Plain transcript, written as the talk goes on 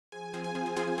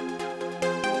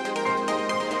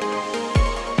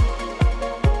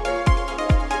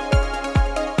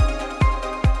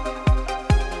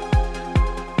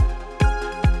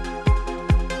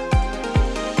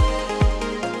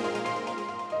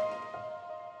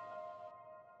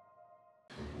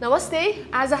नमस्ते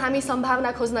आज हामी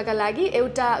सम्भावना खोज्नका लागि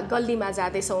एउटा गल्लीमा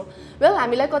जाँदैछौँ वेल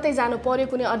हामीलाई कतै जानु पर्यो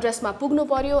कुनै एड्रेसमा पुग्नु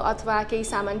पर्यो अथवा केही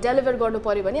सामान डेलिभर गर्नु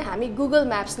पर्यो भने हामी गुगल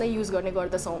म्याप्स नै युज गर्ने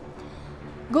गर्दछौँ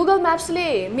गुगल म्याप्सले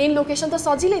मेन लोकेसन त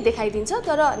सजिलै देखाइदिन्छ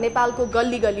तर नेपालको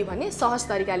गल्ली गल्ली भने सहज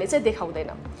तरिकाले चाहिँ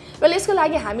देखाउँदैन वेल यसको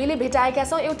लागि हामीले भेटाएका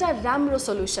छौँ एउटा राम्रो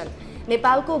सोलुसन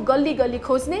नेपालको गल्ली गल्ली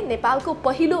खोज्ने नेपालको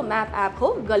पहिलो म्याप एप हो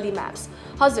गल्ली म्याप्स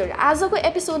हजुर आजको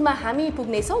एपिसोडमा हामी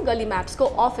पुग्नेछौँ गल्ली म्याप्सको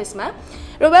अफिसमा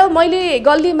र वेल मैले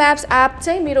गल्ली म्याप्स एप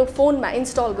चाहिँ मेरो फोनमा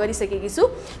इन्स्टल गरिसकेकी छु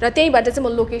र त्यहीबाट चाहिँ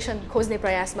म लोकेसन खोज्ने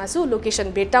प्रयासमा छु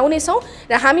लोकेसन भेट्टाउनेछौँ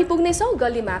र हामी पुग्नेछौँ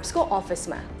गल्ली म्याप्सको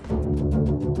अफिसमा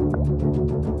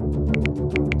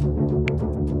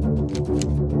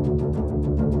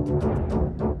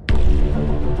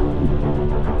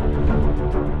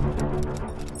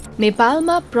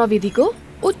नेपालमा प्रविधिको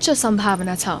उच्च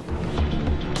सम्भावना छ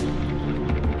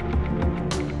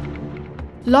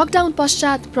लकडाउन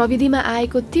पश्चात प्रविधिमा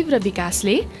आएको तीव्र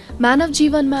विकासले मानव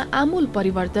जीवनमा आमूल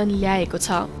परिवर्तन ल्याएको छ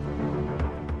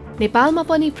नेपालमा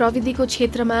पनि प्रविधिको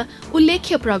क्षेत्रमा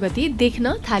उल्लेख्य प्रगति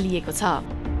देख्न थालिएको छ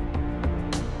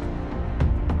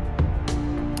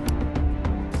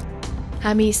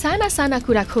हामी साना साना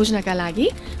कुरा खोज्नका लागि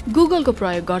गुगलको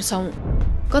प्रयोग गर्छौं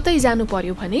कतै जानु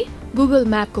पर्यो भने गुगल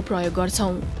म्यापको प्रयोग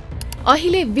गर्छौं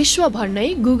अहिले विश्वभर नै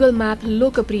गुगल म्याप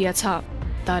लोकप्रिय छ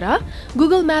तर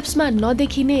गुगल म्याप्समा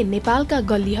नदेखिने नेपालका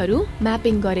गल्लीहरू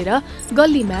म्यापिङ गरेर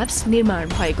गल्ली म्याप्स निर्माण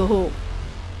भएको हो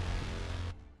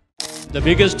The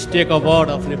biggest tech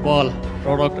award of Nepal,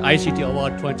 Product ICT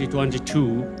Award 2022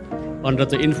 under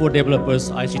the Info Developers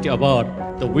ICT Award.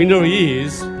 The winner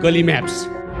is Gully Maps.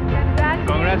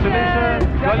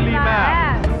 Congratulations, Gully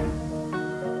Maps.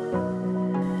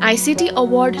 ICT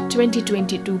Award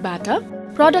 2022 बाट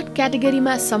प्रोडक्ट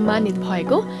क्याटेगोरीमा सम्मानित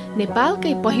भएको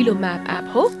नेपालकै पहिलो म्याप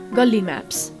एप हो गल्ली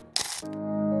म्याप्स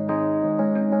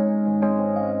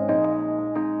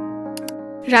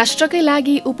राष्ट्रकै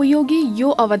लागि उपयोगी यो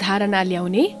अवधारणा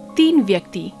ल्याउने 3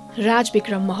 व्यक्ति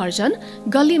राजविक्रम महर्जन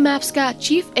गल्ली म्याप्सका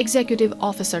चीफ एक्जिक्युटिभ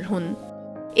अफिसर हुन्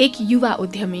एक युवा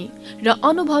उद्यमी र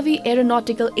अनुभवी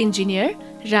एरोनॉटिकल इन्जिनियर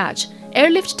राज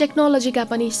एयरलिफ्ट टेक्नोलोजीका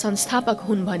पनि संस्थापक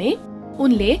हुन् भने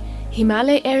उनले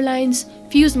हिमालय एयरलाइन्स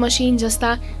फ्यूज मशीन जस्ता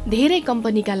धेरै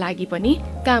कम्पनीका लागि पनि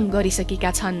काम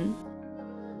गरिसकेका छन्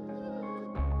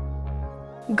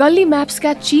गल्ली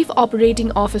म्याप्सका चीफ अपरेटिङ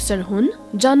अफिसर हुन्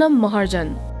जनम महर्जन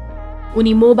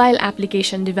उनी मोबाइल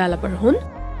एप्लिकेसन डेभलपर हुन्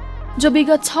जो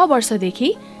विगत 6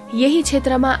 वर्षदेखि यही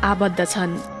क्षेत्रमा आबद्ध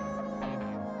छन्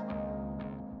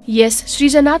यस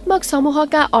सृजनात्मक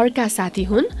समूहका अर्का साथी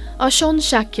हुन् अशोन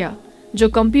शाक्य जो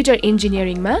कम्प्युटर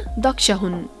इन्जिनियरिङमा दक्ष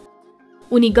हुन्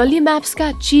उनी गल्ली म्याप्सका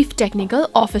चीफ टेक्निकल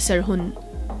अफिसर हुन्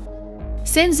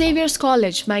सेन्ट जेभियर्स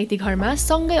कलेज माइतीघरमा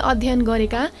सँगै अध्ययन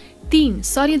गरेका 3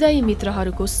 सरिदय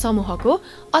मित्रहरूको समूहको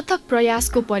अथक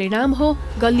प्रयासको परिणाम हो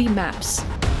गल्ली म्याप्स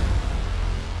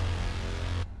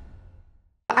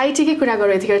आईटी कै कुरा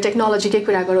गरौ यतिखेर टेक्नोलोजी कै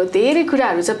कुरा गरौ धेरै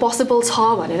कुराहरू चाहिँ पोसिबल छ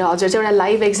भनेर हजुर चाहिँ एउटा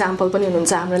लाइभ एक्जाम्पल पनि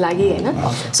हुनुहुन्छ हाम्रो लागि हैन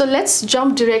so let's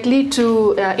jump directly to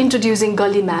introducing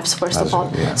गल्ली Maps first of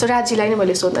all so राजीलाई नै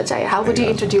मैले सोध्न चाहे हाउ वुड यु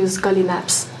इन्ट्रोड्युस गल्ली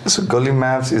Maps So Gully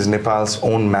Maps is Nepal's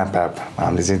own map app.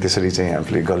 हामीले चाहिँ त्यसरी चाहिँ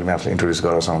हामीले Gully Maps लाई इन्ट्रोड्युस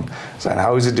गराउँछौँ. So and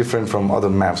how is it different from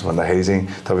other maps भन्दाखेरि चाहिँ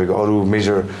तपाईको अरु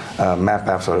मेजर म्याप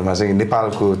एप्सहरुमा चाहिँ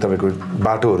नेपालको तपाईको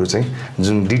बाटोहरु चाहिँ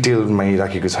जुन डिटेलमै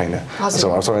राखेको छैन.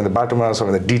 So सबैभन्दा बाटोमा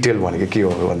सबैभन्दा डिटेल भनेको के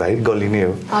हो भन्दाखेरि गल्ली नै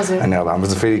हो. अनि अब हाम्रो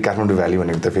चाहिँ फेरि काठमाडौँ भ्याली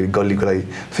भनेको त फेरि गल्लीको लागि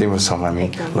फेमस छौँ हामी.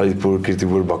 ललितपुर,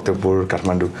 कीर्तिपुर, भक्तपुर,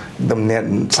 काठमाडौँ एकदम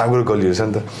साँगुरो गल्लीहरु छ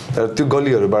नि त. तर त्यो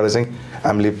गल्लीहरुबाट चाहिँ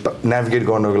हामीले नेभिगेट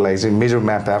गर्नको लागि चाहिँ मेजर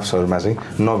म्याप एप्सहरुमा चाहिँ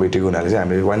नभेटेको हुनाले चाहिँ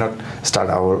हामीले why not start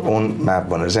our own map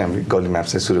भनेर चाहिँ हामीले गल्ली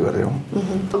म्याप्स चाहिँ सुरु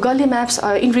गरेको गल्ली Maps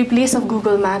in replace of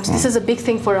Google Maps this is a big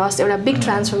thing for अस एउटा बिग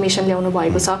ट्रान्सफर्मेसन ल्याउनु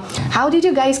भएको छ how did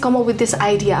you guys come up with this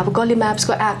idea अब गल्ली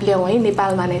म्याप्सको एप ल्याउँ है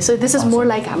नेपालमा नै so this is more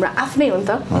like हाम्रो आफ्नै हो नि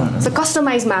त सो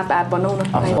कस्टमाइज म्याप एप बनाउँ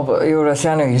न अब एउटा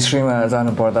सानो हिस्ट्रीमा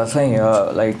जानु पर्दा चाहिँ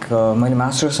लाइक मैले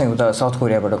मास्टर्स चाहिँ उता साउथ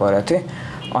कोरियाबाट गरेको थिएँ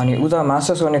अनि उता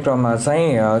मास्टर्स गर्ने क्रममा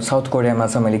चाहिँ साउथ कोरियामा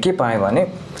चाहिँ मैले के पाएँ भने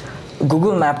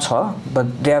गुगल म्याप छ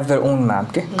but they have their own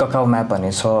map के ककाओ म्याप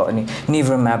भन्ने छ अनि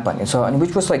निभर म्याप भन्ने छ अनि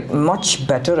which was like much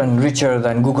better and richer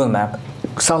than Google map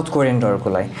south कोरियनहरूको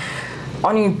लागि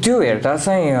अनि त्यो हेर्दा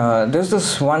चाहिँ there is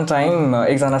this one time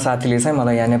एकजना साथीले चाहिँ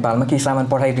मलाई यहाँ नेपालमा केही सामान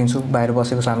पठाइदिन्छु बाहिर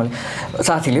बसेको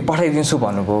साथीले पठाइदिन्छु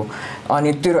भन्नुभयो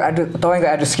अनि तेरो तपाईँको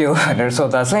एड्रेस के हो भनेर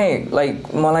सोद्धा चाहिँ लाइक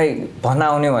मलाई भन्न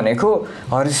आउने भनेको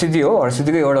हरसिद्धि हो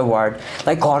हरसिद्धिको एउटा वार्ड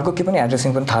लाइक घरको के पनि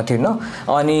एड्रेसिङ पनि थाहा थिएन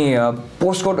अनि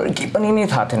पोस्ट कोड के पनि नै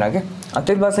थाहा थिएन कि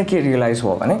त्यति बेला चाहिँ के रियलाइज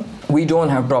भयो भने वी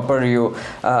डोन्ट ह्याभ प्रपर यो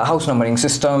हाउस नम्बरिङ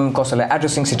सिस्टम कसैलाई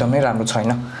एड्रेसिङ सिस्टम नै राम्रो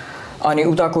छैन अनि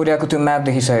उता कोरियाको त्यो म्याप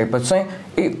देखिसकेपछि चाहिँ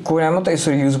ए कोरियामा त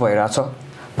यसरी युज भइरहेछ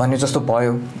भन्ने जस्तो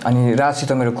भयो अनि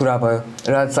राजसित मेरो कुरा भयो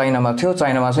राज चाइनामा थियो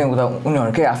चाइनामा चाहिँ उता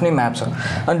उनीहरूकै आफ्नै म्याप छ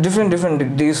अनि डिफ्रेन्ट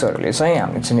देशहरूले चाहिँ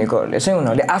हामी चिनेकोहरूले चाहिँ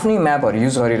उनीहरूले आफ्नै म्यापहरू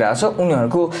युज गरिरहेछ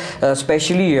उनीहरूको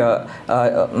स्पेसली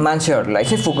मान्छेहरूलाई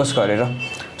चाहिँ फोकस गरेर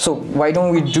so why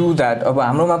don't we do that अब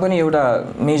हाम्रोमा पनि एउटा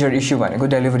मेजर इस्यु भनेको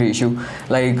delivery issue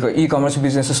like commerce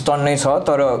businesses टन्नै छ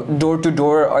तर डोर टु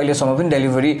डोर अहिलेसम्म पनि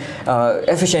डेलिभरी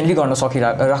एफिसियन्टली गर्न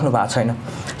राख्नु भएको छैन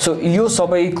सो यो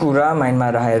सबै कुरा माइन्डमा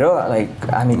राखेर लाइक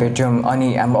हामी भेट्यौँ अनि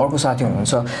हाम्रो अर्को साथी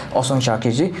हुनुहुन्छ असङ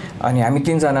साकेजी अनि हामी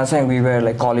तीनजना चाहिँ we where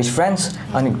like college friends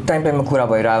अनि टाइममा कुरा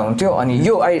भइरहेको हुन्थ्यो अनि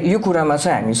यो कुरामा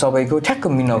चाहिँ हामी सबैको ठ्याक्क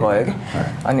मिल्न गयो कि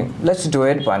अनि लेट्स डु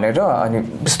इट भनेर अनि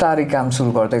बिस्तारै काम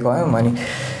सुरु गर्दै गयौँ अनि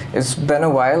इट्स बेन अ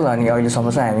वाइल अनि अहिलेसम्म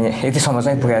चाहिँ हामी यतिसम्म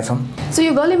चाहिँ पुगेका छौँ सो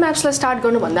यो गल्ली म्याप्सलाई स्टार्ट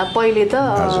गर्नुभन्दा पहिले त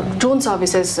ड्रोन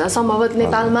सर्भिसेस सम्भवतः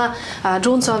नेपालमा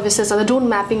ड्रोन सर्भिसेस अथवा ड्रोन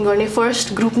म्यापिङ गर्ने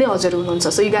फर्स्ट ग्रुप नै हजुर हुनुहुन्छ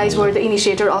so you guys were the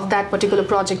initiator of that particular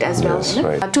project as well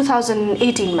होइन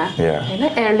 2018मा होइन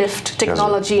एयरलिफ्ट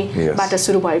टेक्नोलोजीबाट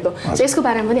सुरु भएको सो यसको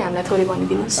बारेमा पनि हामीलाई थोरै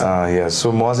भनिदिनुहोस्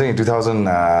सो म चाहिँ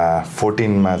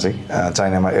 2014मा चाहिँ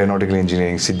चाइनामा एरोनोटिकल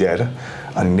इन्जिनियरिङ सिद्ध्याएर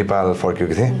अनि नेपाल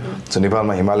फर्किएको थिएँ सो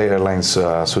नेपालमा हिमालय एयरलाइन्स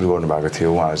सुरु गर्नुभएको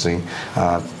थियो उहाँहरू चाहिँ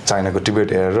चाइनाको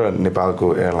टिबेट एयर र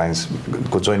नेपालको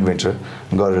एयरलाइन्सको जोइन्ट भेन्चर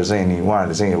गरेर चाहिँ अनि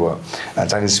उहाँहरूले चाहिँ अब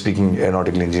चाइनिज स्पिकिङ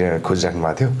एरोनोटिकल इन्जिनियर खोजिराख्नु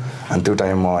भएको थियो अनि त्यो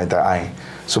टाइम म यता आएँ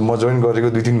सो म जोइन गरेको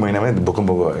 2-3 महिनामै भूकम्प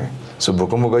गयो सो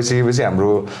भूकम्प गइसकेपछि हाम्रो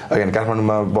अगेन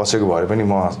काठमाडौँमा बसेको भएर पनि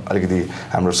म अलिकति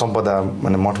हाम्रो सम्पदा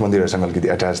माने मठ मन्दिरहरूसँग अलिकति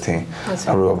एट्याच थिएँ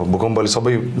हाम्रो अब भूकम्पले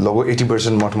सबै लगभग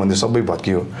 80% मठ मन्दिर सबै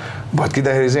भत्कियो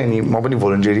भत्किँदाखेरि चाहिँ अनि म पनि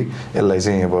भोलिन्टियरी यसलाई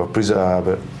चाहिँ अब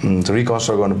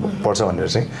रिकन्स्ट्रक्ट गर्नुपर्छ भनेर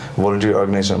चाहिँ भोलिन्टियर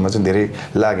अर्गनाइजेसनमा चाहिँ धेरै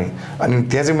लागेँ अनि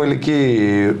त्यहाँ चाहिँ मैले के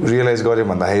रियलाइज गरेँ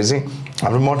भन्दाखेरि चाहिँ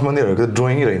हाम्रो मठ मन्दिरहरूको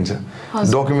ड्रइङै रहन्छ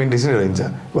डकुमेन्टेसनै रहन्छ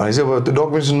भनेपछि अब त्यो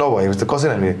डकुमेन्टेसन नभएपछि त कसरी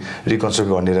हामीले रिकन्स्ट्रक्ट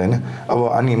गर्ने होइन अब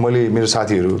अनि मैले मेरो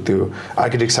साथीहरू त्यो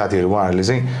आर्किटेक्ट साथीहरू उहाँहरूले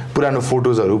चाहिँ पुरानो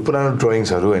फोटोजहरू पुरानो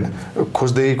ड्रइङ्सहरू होइन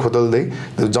खोज्दै खोतल्दै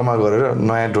जम्मा गरेर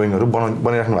नयाँ ड्रइङहरू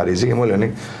बनाइराख्नु भएको रहेछ कि मैले भने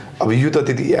अब यो त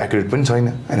त्यति एक्युरेट पनि छैन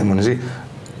होइन भने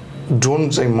चाहिँ ड्रोन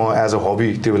चाहिँ म एज अ हबी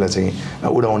त्यो बेला चाहिँ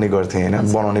उडाउने गर्थेँ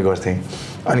होइन बनाउने गर्थेँ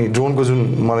अनि ड्रोनको जुन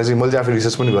मैले चाहिँ आफै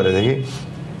रिसर्च पनि गरेको थिएँ कि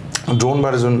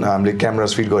ड्रोनबाट जुन हामीले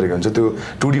क्यामेरास फिट गरेको हुन्छ त्यो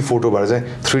 2D फोटोबाट चाहिँ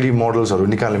 3D मोडल्सहरू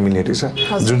निकाल्न मिल्ने रहेछ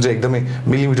जुन चाहिँ एकदमै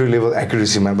मिलिमिटर लेभल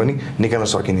एक्युरेसीमा पनि निकाल्न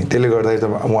सकिने त्यसले गर्दाखेरि त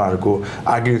उहाँहरूको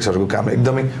आर्किटेक्ट्सहरूको काम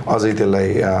एकदमै अझै त्यसलाई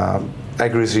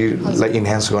एक्युरेसीलाई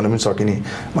इन्हान्स गर्न पनि सकिने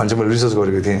भने चाहिँ मैले रिसर्च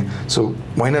गरेको थिएँ so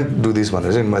why not do this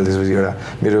भनेर चाहिँ मैले त्यसपछि एउटा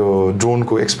मेरो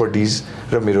ड्रोनको एक्सपर्टिज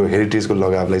र मेरो हेरिटेजको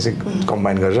लगावलाई चाहिँ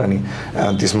कम्बाइन गरेर अनि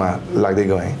त्यसमा लाग्दै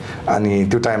गएँ अनि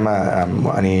त्यो टाइममा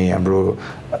अनि हाम्रो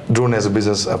drone as a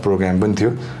business programme पनि थियो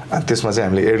अनि त्यसमा चाहिँ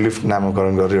हामीले एयरलिफ्ट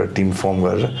नामाकरण गरेर एउटा टिम फर्म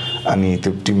गरेर अनि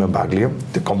त्यो टिममा भाग लियौँ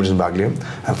त्यो कम्पिटिसन भाग लियौँ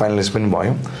फाइनलिस्ट पनि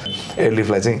भयौँ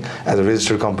एयरलिफ्टलाई चाहिँ as a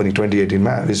registered company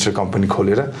 2018मा registered company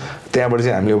खोलेर त्यहाँबाट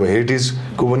चाहिँ हामीले अब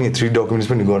हेरिटेजको पनि 3 डकुमेन्ट्स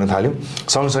पनि गर्न थाल्यौँ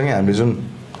सँगसँगै हामीले जुन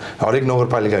हरेक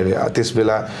नगरपालिकाले त्यस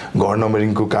बेला घर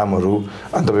नम्बरिङको कामहरू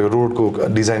अनि तपाईँको रोडको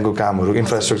डिजाइनको कामहरू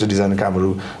इन्फ्रास्ट्रक्चर डिजाइनको कामहरू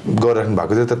गरिराख्नु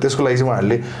भएको थियो तर त्यसको लागि चाहिँ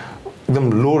उहाँहरूले एकदम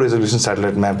लो रेजोल्युसन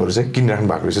स्याटेलाइट म्यापहरू चाहिँ किनिराख्नु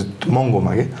भएको रहेछ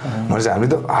महँगोमा कि भने चाहिँ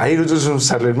हामीले त high resolution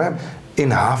satellite map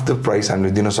in half the price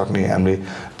हामीले दिन सक्ने हामीले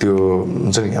त्यो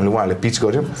हुन्छ नि हामीले उहाँहरूले पिच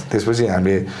गऱ्यौँ त्यसपछि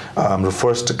हामीले हाम्रो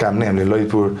फर्स्ट काम नै हामीले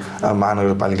ललितपुर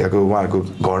महानगरपालिकाको उहाँहरूको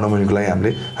घर नम्बरिङको लागि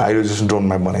हामीले हाई रेजोल्युसन ड्रोन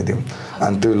म्याप बनाइदियौँ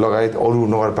अनि त्यो लगायत अरू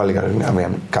नगरपालिकाहरू पनि हामी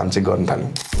काम चाहिँ गर्न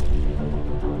थाल्यौँ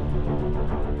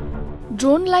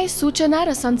ड्रोनलाई सूचना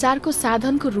र सञ्चारको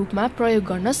साधनको रूपमा प्रयोग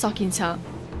गर्न सकिन्छ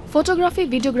फोटोग्राफी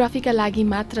भिडियोग्राफीका लागि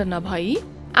मात्र नभई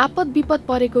आपद विपद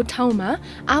परेको ठाउँमा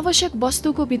आवश्यक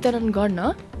वस्तुको वितरण गर्न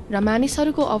र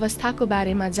मानिसहरूको अवस्थाको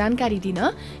बारेमा जानकारी दिन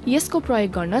यसको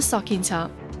प्रयोग गर्न सकिन्छ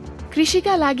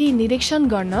कृषिका लागि निरीक्षण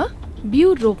गर्न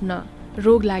बिउ रोप्न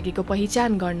रोग लागेको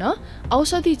पहिचान गर्न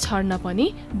औषधि छर्न पनि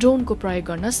ड्रोनको प्रयोग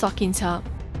गर्न सकिन्छ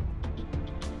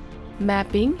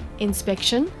म्यापिङ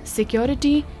इन्स्पेक्सन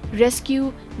सिक्योरिटी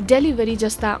रेस्क्यू डेलिभरी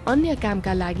जस्ता अन्य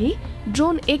कामका लागि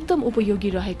ड्रोन एकदम उपयोगी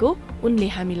रहेको उनले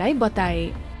हामीलाई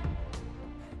बताए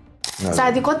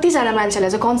सायद कतिजना मान्छेलाई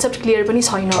चाहिँ कन्सेप्ट क्लियर पनि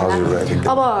छैन होला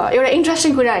अब एउटा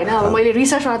इन्ट्रेस्टिङ कुरा होइन अब मैले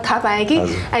रिसर्चमा थाहा पाएँ कि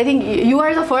I think you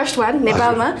are the first one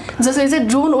नेपालमा जसले चाहिँ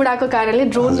ड्रोन उडाएको कारणले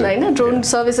ड्रोन होइन ड्रोन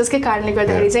सर्भिसेसकै कारणले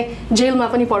गर्दाखेरि चाहिँ जेलमा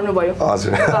पनि पर्नुभयो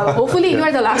hopefully you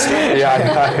are the last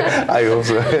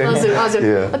हजुर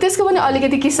हजुर त्यसको पनि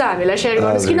अलिकति किस्सा हामीलाई सेयर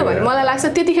गर्नुहोस् किनभने मलाई लाग्छ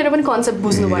त्यतिखेर पनि कन्सेप्ट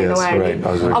बुझ्नु भएन उहाँहरूले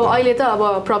अब अहिले त अब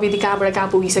प्रविधि कहाँबाट कहाँ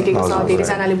पुगिसकेको छ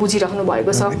धेरैजनाले बुझिराख्नु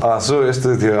भएको छ सो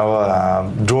यस्तो थियो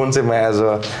अब ड्रोन चाहिँ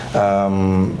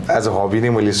सुरुमा एज अ हबी नै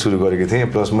मैले सुरु गरेको थिएँ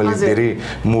प्लस मैले धेरै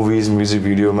मुभिज म्युजिक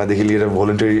भिडियोमादेखि लिएर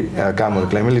भोलिन्टरी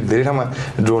कामहरूको लागि मैले धेरै ठाउँमा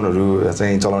ड्रोनहरू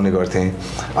चाहिँ चलाउने गर्थेँ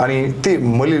अनि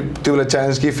मैले त्यो बेला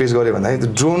च्यालेन्ज के फेस गरेँ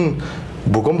भन्दाखेरि ड्रोन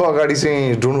भूकम्प अगाडि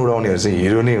चाहिँ ड्रोन उडाउनेहरू चाहिँ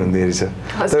हिरो नै हुँदै रहेछ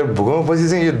तर भूकम्पपछि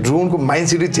चाहिँ यो ड्रोनको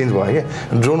माइन्डसेटै चेन्ज भयो क्या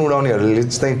ड्रोन उडाउनेहरूले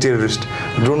चाहिँ टेरोरिस्ट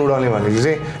ड्रोन उडाउने भनेको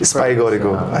चाहिँ स्पाई गरेको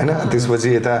होइन त्यसपछि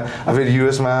यता फेरि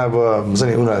युएसमा अब हुन्छ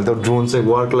नि उनीहरूले त ड्रोन चाहिँ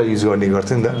वारको लागि युज गर्ने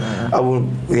गर्थ्यो नि त अब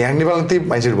यहाँ नेपालमा त्यही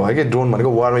माइन्डसेट भयो कि ड्रोन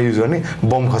भनेको वारमा युज गर्ने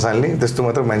बम खसाल्ने त्यस्तो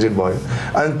मात्र माइन्डसेट भयो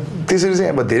अनि त्यसरी चाहिँ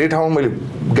अब धेरै ठाउँमा मैले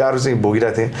गाह्रो चाहिँ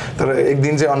भोगिरहेको थिएँ तर एक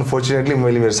दिन चाहिँ अनफर्चुनेटली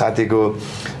मैले मेरो साथीको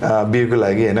बिहेको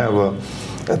लागि होइन अब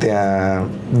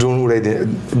त्यहाँ ड्रोन उडाइदिएँ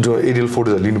एरियल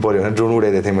फोटोजहरू लिनु पऱ्यो भने ड्रोन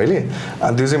उडाइदिएको थिएँ मैले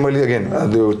अनि त्यो चाहिँ मैले अगेन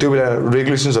त्यो बेला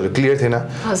रेगुलेसन्सहरू क्लियर थिएन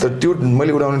तर त्यो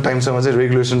मैले उडाउने टाइमसम्म चाहिँ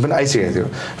रेगुलेसन पनि आइसकेको थियो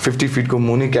 50 फिटको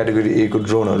मुनि क्याटेगोरी ए को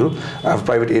ड्रोनहरू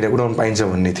प्राइभेट एरिया उडाउनु पाइन्छ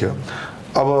भन्ने थियो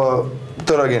अब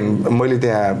तर अगेन मैले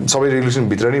त्यहाँ सबै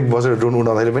रेगुलेसनभित्र नै बसेर ड्रोन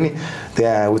उडाउँदाखेरि पनि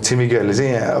त्यहाँ छिमेकीहरूले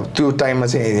चाहिँ त्यो टाइममा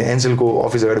चाहिँ एनसेलको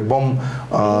अफिस अगाडि बम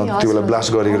त्यो बेला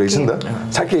ब्लास्ट गरेको रहेछ नि त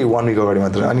ठ्याक्कै 1 विक अगाडि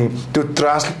मात्र अनि त्यो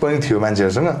त्रास पनि थियो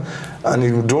मान्छेहरूसँग अनि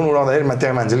ड्रोन उडाउँदाखेरि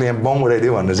त्यहाँ मान्छेले यहाँ बम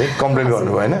उडाइदियो भनेर चाहिँ कम्प्लेन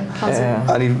गर्नुभयो होइन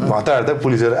अनि हतार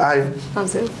पुलिसहरू आयो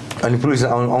अनि पुलिस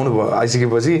आउनुभयो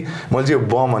आइसकेपछि मैले चाहिँ यो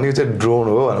बम भने यो चाहिँ ड्रोन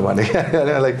हो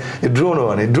भनेर लाइक यो ड्रोन हो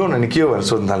भने के हो भनेर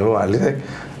सोध्नु थाल्नु उहाँहरूले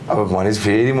अब भनेपछि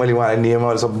फेरि मैले उहाँलाई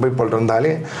नियमहरू सबै पल्टाउनु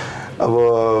थालेँ अब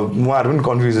उहाँहरू पनि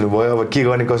कन्फ्युज हुनुभयो अब के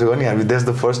गर्ने कसो गर्ने हामी द्याट्स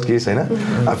द फर्स्ट केस होइन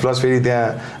प्लस फेरि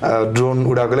त्यहाँ ड्रोन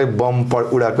उडाएकोलाई बम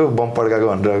पड्काएको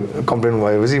भनेर कम्प्लेन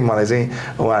भएपछि मलाई चाहिँ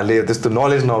उहाँहरूले त्यस्तो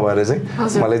नलेज नभएर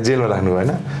चाहिँ मलाई जेलमा राख्नु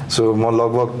भएन सो म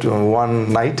लगभग 1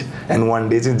 नाइट एन्ड 1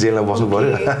 डे चाहिँ जेलमा बस्नु पऱ्यो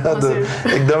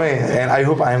एकदमै and I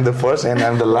hope I am the first and I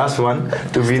am the last one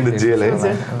to be in the jail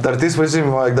है तर त्यसपछि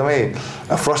म एकदमै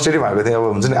फ्रस्ट्रेटेड भएको थिएँ अब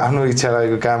हुन्छ नि आफ्नो इच्छा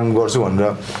लागेको काम गर्छु भनेर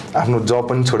आफ्नो जब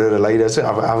पनि छोडेर लागिरहेको छु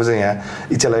अब चाहिँ यहाँ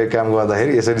इच्छा लागेको काम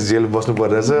गर्दाखेरि यसरी जेल बस्नु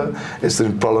परिरहेछ यसरी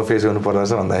प्रब्लम फेस गर्नु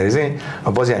परिरहेछ भन्दाखेरि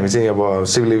चाहिँ पछि हामी चाहिँ अब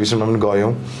सिभिल एभिएसनमा पनि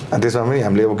गयौँ अनि त्यसमा पनि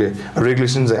हामीले ओके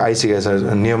रेगुलेसन चाहिँ आइसकेको छ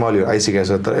नियमावलीहरू आइसकेको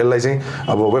छ तर यसलाई चाहिँ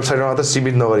अब वेबसाइटमा मात्र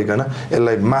सीमित नगरिकन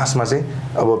यसलाई मासमा चाहिँ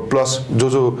अब प्लस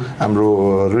जो हाम्रो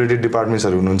रिलेटेड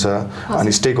डिपार्टमेन्ट्सहरू हुनुहुन्छ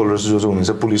अनि स्टेक होल्डर्स जो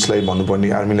हुनुहुन्छ पुलिसलाई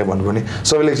भन्नुपर्ने आर्मीलाई भन्नुपर्ने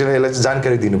सबैले चाहिँ यसलाई चाहिँ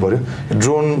जानकारी दिनु पऱ्यो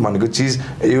ड्रोन भनेको चिज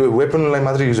यो वेपनलाई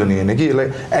मात्र युज हुने होइन कि यसलाई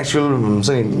एक्चुअल हुन्छ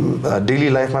नि डेली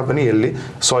लाइफमा पनि यसले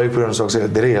सहयोग पुर्याउन सक्छ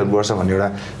धेरै हेल्प गर्छ भन्ने एउटा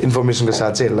इन्फर्मेसनको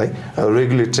साथ चाहिँ यसलाई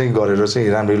रेगुलेट चाहिँ गरेर चाहिँ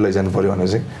राम्ररी लैजानु पऱ्यो भनेर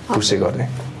चाहिँ पुष्टि गर्ने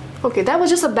Okay, that was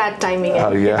just a bad timing.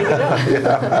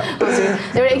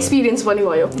 एउटा एक्सपिरियन्स पनि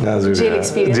भयो जेल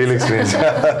एक्सपिरियन्स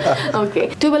ओके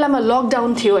त्यो बेलामा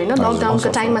लकडाउन थियो होइन लकडाउनको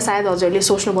टाइममा सायद हजुरले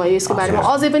सोच्नु भयो यसको बारेमा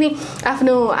अझै पनि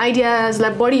आफ्नो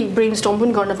आइडियाजलाई बढी ब्रेनस्टर्म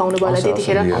पनि गर्न पाउनु भयो होला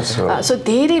त्यतिखेर सो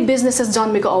धेरै बिजनेसेस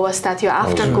जन्मेको अवस्था थियो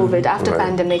आफ्टर कोभिड आफ्टर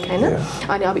पेन्डेमिक होइन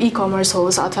अनि अब इ-कमर्स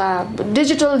होस् अथवा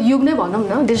डिजिटल युग नै भनौँ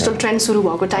न डिजिटल ट्रेन्ड सुरु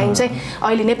भएको टाइम चाहिँ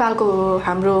अहिले नेपालको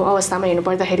हाम्रो अवस्थामा हेर्नु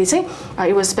पर्दाखेरि चाहिँ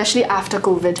it was specially after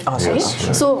covid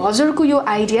so हजुरको यो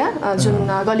आइडिया जुन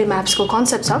गल्ली म्याप्सको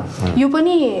कन्सेप्ट छ यो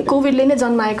पनि कोभिडले नै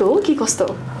जन्माएको हो कि कस्तो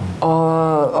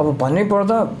अब भन्नै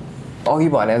पर्दा अघि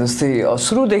भने जस्तै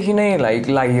सुरुदेखि नै लाइक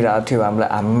लागिरहेको थियो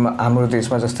हाम्रो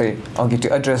देशमा जस्तै अघि त्यो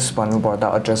एड्रेस भन्नुपर्दा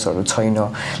एड्रेसहरू छैन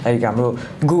लाइक हाम्रो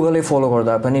गुगलै फलो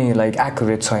गर्दा पनि लाइक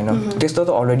एक्युरेट छैन त्यस्तो त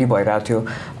अलरेडी भइरहेको थियो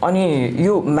अनि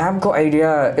यो म्यापको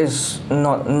आइडिया इज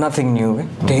नथिङ न्यू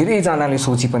धेरैजनाले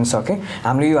सोची पनि सके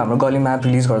हामीले यो हाम्रो गल्ली म्याप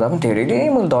रिलिज गर्दा पनि धेरैले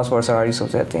मैले 10 वर्ष अगाडि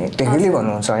सोचेको थिएँ धेरैले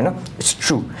भन्नुहुन्छ होइन इट्स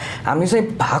ट्रु हामीले चाहिँ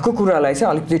भएको कुरालाई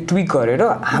चाहिँ अलिकति ट्विक गरेर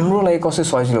हाम्रो लागि कसरी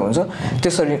सजिलो हुन्छ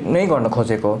त्यसरी नै गर्न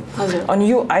खोजेको अनि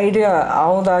यो आइडिया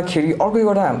आउँदाखेरि अर्को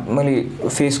एउटा मैले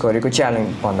फेस गरेको च्यालेन्ज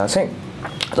भन्दा चाहिँ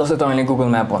जस्तै तपाईँले गुगल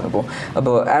म्याप भन्नुभयो अब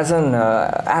एज एन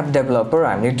एप डेभलपर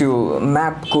हामीले त्यो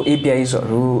म्यापको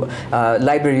एपिआइजहरू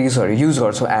लाइब्रेरिजहरू युज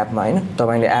गर्छौँ एपमा होइन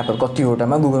तपाईँले एपहरू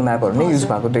कतिवटामा गुगल म्यापहरू नै युज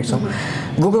भएको देख्छौँ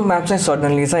गुगल म्याप चाहिँ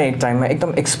सडनली चाहिँ एक टाइममा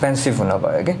एकदम एक्सपेन्सिभ हुन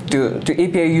भयो क्या त्यो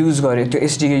एपिआई युज गरे त्यो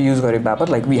एसडिके युज गरे बापत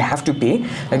like we have to pay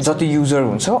like जति युजर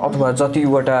हुन्छ अथवा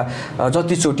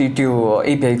जतिचोटि त्यो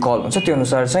एपिआई कल हुन्छ त्यो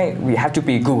अनुसार चाहिँ we have to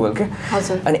pay Google क्या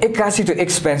अनि एक्कासी त्यो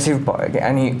एक्सपेन्सिभ भयो क्या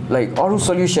अनि लाइक अरू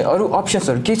सल्युसन अरू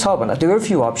अप्सन्सहरू के छ भन्दा त्यो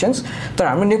फ्यु अप्सन्स तर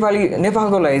हाम्रो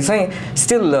नेपालको लागि चाहिँ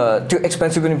स्टिल त्यो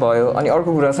एक्सपेन्सिभ पनि भयो अनि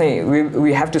अर्को कुरा चाहिँ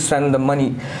we have to spend the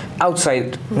money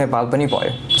outside Nepal पनि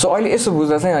भयो सो अहिले यसो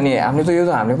बुझ्दा चाहिँ अनि हामीले त यो त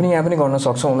हामीले पनि यहाँ पनि गर्न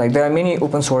सक्छौँ like there are many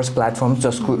open source platforms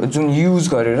जसको जुन युज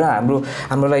गरेर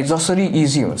हाम्रोलाई जसरी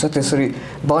इजी हुन्छ त्यसरी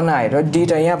बनाएर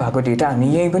डेटा यहाँ भएको डेटा हामी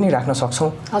यहीँ पनि राख्न सक्छौँ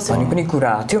भन्ने पनि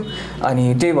कुरा आएको थियो अनि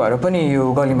त्यही भएर पनि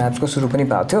यो गली म्याप्सको सुरु पनि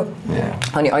भएको थियो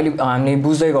अनि अहिले हामीले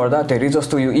बुझ्दै गर्दा धेरै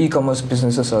जस्तो यो ई-कमर्स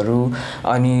बिजनेसेसहरू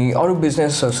अनि अरू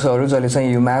बिजनेसहरू जसले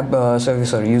चाहिँ यो म्याप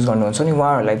सर्भिसहरू युज गर्नुहुन्छ नि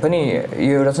उहाँहरूलाई पनि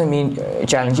यो एउटा चाहिँ मेन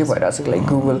च्यालेन्जै भइरहेको छ like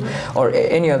Google or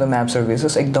any other map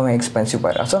services एकदमै एक्सपेन्सिभ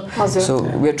भइरहेको छ so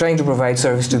we are trying to provide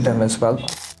service to them as well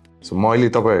so म अहिले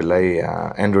तपाईँहरूलाई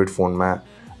एन्ड्रोइड फोनमा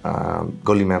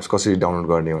गली म्याप्स कसरी डाउनलोड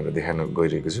गर्ने भनेर देखाउन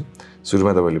गइरहेको छु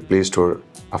सुरुमा तपाईँले प्ले स्टोर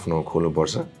आफ्नो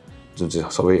खोल्नुपर्छ जुन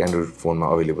चाहिँ सबै एन्ड्रोइड फोनमा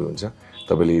अवेलेबल हुन्छ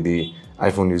तपाईँले यदि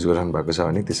आइफोन युज गरिरहनु भएको छ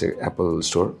भने त्यसै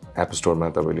एप स्टोरमा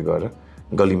तपाईँले गएर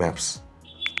गली म्याप्स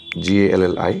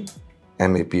GALLI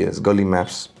गली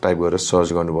म्याप्स टाइप गरेर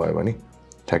सर्च गर्नुभयो भने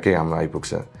ठ्याक्कै हाम्रो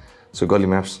आइपुग्छ सो गली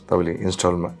म्याप्स तपाईँले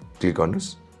इन्स्टलमा क्लिक गर्नुहोस्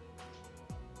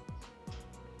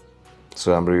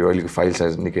सो हाम्रो यो अहिलेको फाइल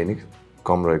साइज निकै नै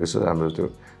कम रहेको छ हाम्रो त्यो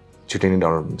छिटै नै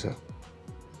डाउनलोड हुन्छ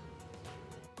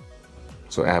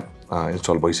सो एप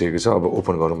इन्स्टल भइसकेको छ अब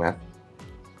ओपन गरौँ एप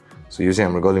सो यो चाहिँ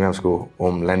हाम्रो गली म्याप्सको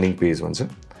होम ल्यान्डिङ पेज भन्छ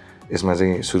यसमा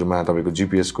चाहिँ सुरुमा तपाईँको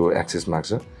जिपिएसको एक्सेस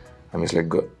माग्छ हामी यसलाई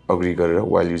अग्री गरेर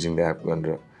वाइल युजिङ द एप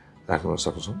गरेर राख्न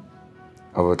सक्छौँ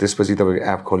अब त्यसपछि तपाईँको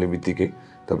एप खोल्ने बित्तिकै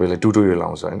तपाईँलाई ट्युटोरियल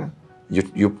आउँछ होइन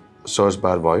यो सर्च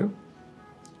बार भयो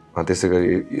त्यसै गरी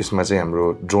यसमा चाहिँ हाम्रो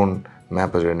ड्रोन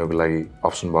म्यापहरू हेर्नुको लागि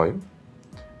अप्सन भयो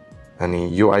अनि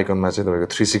यो आइकनमा चाहिँ तपाईँको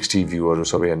 360 भ्यूहरू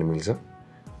सबै हेर्नु मिल्छ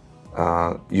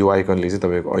यो आइकनले चाहिँ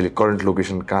तपाईँको अहिले करेन्ट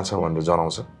लोकेसन कहाँ छ भनेर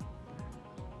जनाउँछ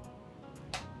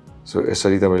सो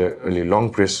यसरी तपाईँले अहिले लङ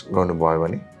प्रेस गर्नुभयो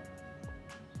भने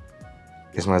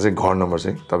यसमा चाहिँ घर नम्बर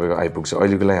चाहिँ तपाईँको आइपुग्छ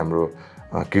अहिलेको लागि हाम्रो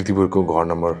कीर्तिपुरको घर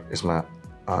नम्बर यसमा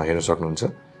हेर्न सक्नुहुन्छ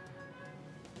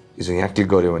यो चाहिँ यहाँ क्लिक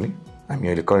गऱ्यो भने हामी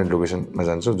अहिले करेन्ट लोकेसनमा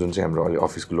जान्छौँ जुन चाहिँ हाम्रो अहिले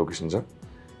अफिसको लोकेसन छ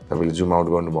तपाईँले जुम आउट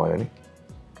गर्नुभयो भने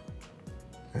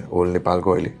होल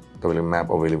नेपालको अहिले तपाईँले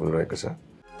म्याप अवेलेबल रहेको छ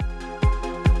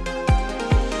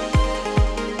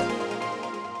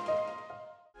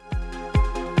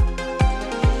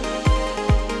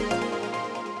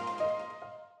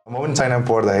म पनि चाइनामा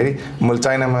पढ्दाखेरि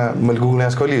मैले गुगल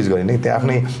म्याप्स कहिले युज गरेँ नि त्यहाँ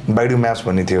आफ्नै बाइडु म्याप्स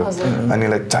भन्ने थियो अनि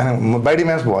लाइक चाइना बाइडु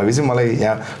म्याप्स भएपछि मलाई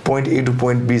यहाँ point A two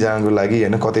point be जानको लागि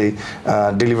होइन कतै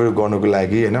डेलिभर गर्नुको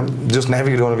लागि होइन जस्ट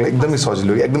नेभिगेट गर्नुको लागि एकदमै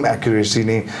सजिलो एकदम एक्युरेसी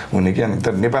नै हुने कि अनि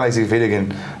तर नेपाल आइसके फेरि अगेन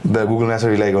गुगल म्याप्स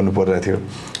रिलाइ गर्नु परिरहेको थियो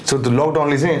सो त्यो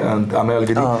लकडाउनले चाहिँ हामीलाई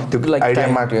अलिकति त्यो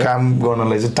आइडियामा काम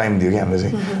गर्नलाई चाहिँ टाइम दियो कि हामीले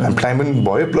चाहिँ टाइम पनि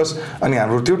भयो प्लस अनि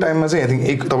हाम्रो त्यो टाइममा चाहिँ आई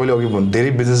थिङ्क तपाईँले अघि भन्नु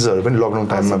धेरै बिजनेसहरू पनि लकडाउन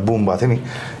टाइममा बुम भएको थियो नि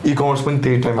ई-कमर्स पनि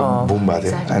त्यही टाइममा बुम भएको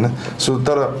थियो होइन सो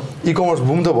तर ई-कमर्स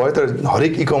बुम त भयो तर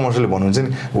हरेक ई-कमर्सले भन्नुहुन्छ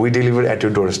नि we deliver at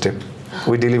your door step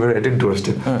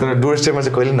तर डोर स्टेपमा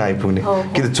चाहिँ कहिले नआइपुग्ने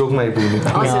कि त चोकमा आइपुग्ने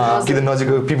कि त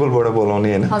नजिकको पिपलबाट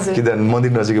बोलाउने होइन कि त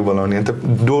मन्दिर नजिकै बोलाउने अन्त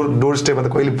डोर स्टेपमा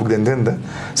त कहिले पुग्दैन थियो नि त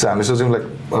सो हामीले सोच्यौँ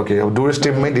लाइक ओके अब डोर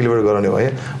स्टेपमै डेलिभर गराउने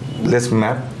भयो लेट्स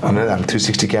म्याप भनेर हामी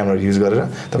 360 क्यामेरा युज गरेर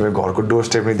तपाईँको घरको डोर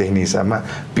स्टेप नै देख्ने हिसाबमा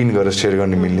पिन गरेर सेयर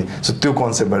गर्ने मिल्ने सो त्यो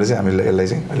कन्सेप्टबाट चाहिँ हामीले यसलाई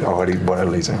चाहिँ अगाडि बढाएर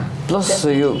लैजाउँ प्लस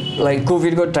यो लाइक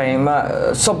कोभिडको टाइममा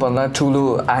सबभन्दा ठुलो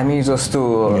हामी जस्तो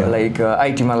लाइक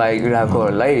आइटीमा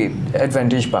लागिरहेकोहरूलाई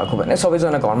एडभान्टेज भएको भने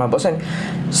सबैजना घरमा बस्छ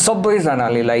नि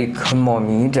सबैजनाले like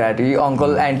mummy daddy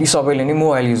uncle aunty सबैले नै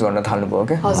मोबाइल युज गर्न थाल्नुभयो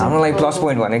क्या हाम्रो लागि प्लस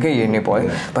पोइन्ट भनेकै हेर्ने भयो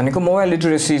भनेको मोबाइल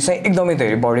लिटरेसी चाहिँ एकदमै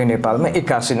धेरै बढ्यो नेपालमा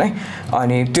 81 नै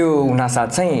अनि त्यो हुनासाथ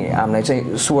चाहिँ हामीलाई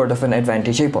चाहिँ सोर्ट अफ एन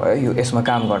एडभान्टेजै भयो यो यसमा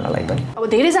काम गर्नलाई पनि अब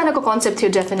धेरैजनाको कन्सेप्ट थियो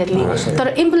डेफिनेटली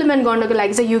तर इम्प्लिमेन्ट गर्नको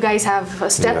लागि चाहिँ you guys have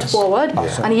step forward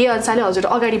अनि यही अनुसारले हजुर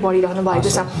अगाडि बढिरहनु भएको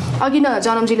छ अघि न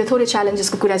जनमजीले थोरै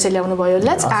च्यालेन्जेसको कुरा चाहिँ ल्याउनु भयो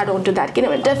let's add on to that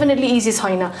किनभने डेफिनेटली इजी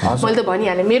छैन मैले त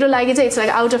भनिहालेँ मेरो लागि चाहिँ it's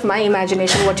like out of my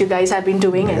imagination what you guys have been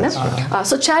doing होइन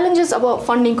सो च्यालेन्जेस अब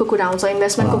फन्डिङको कुरा आउँछ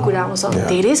इन्भेस्टमेन्टको कुरा आउँछ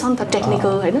धेरै छ नि त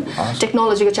टेक्निकल होइन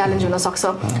टेक्नोलोजीको च्यालेन्ज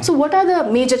हुनसक्छ so what are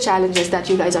the major challenges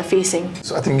that you guys are facing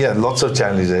so I think lots of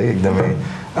challenge है एकदमै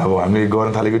अब हामीले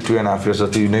गर्न थालेको 2.5 years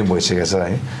जति नै भइसकेको छ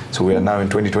है so we are now in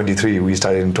 2023 we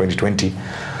started in 2020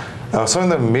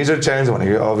 सबभन्दा मेजर च्यालेन्ज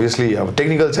भनेको अभियसली अब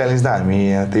टेक्निकल च्यालेन्ज त हामी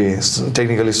त्यो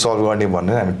टेक्निकली सल्भ गर्ने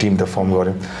भनेर हामी टिम त फर्म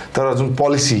गऱ्यौँ तर जुन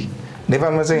पोलिसी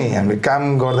नेपालमा चाहिँ हामीले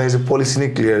काम गर्दा चाहिँ पोलिसी नै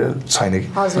क्लियर छैन कि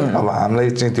अब हामीलाई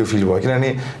चाहिँ त्यो फिल भयो किनभने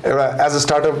एउटा एज अ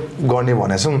स्टार्टअप गर्ने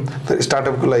भनेको छौँ तर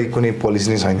स्टार्टअपको लागि कुनै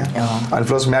पोलिसी नै छैन अनि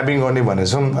प्लस म्यापिङ गर्ने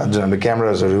भनेको छौँ जुन हामीले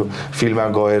क्यामेराजहरू फिल्डमा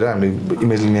गएर हामीले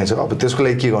इमेज लिने छ अब त्यसको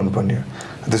लागि के गर्नुपर्ने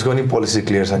हो त्यसको नि पोलिसी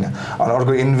क्लियर छैन अनि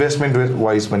अर्को इन्भेस्टमेन्ट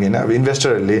वाइज पनि हैन अब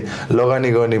इन्भेस्टरहरूले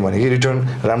लगानी गर्ने भनेको रिटर्न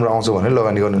राम्रो आउँछ भनेर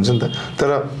लगानी गर्नुहुन्छ नि त तर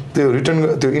त्यो रिटर्न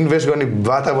त्यो इन्भेस्ट गर्ने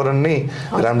वातावरण नै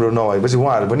राम्रो नभएपछि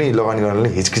उहाँहरू पनि लगानी गर्नले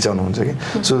हिचकिचाउनुहुन्छ कि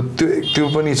सो त्यो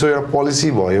पनि सो एउटा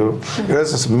पोलिसी भयो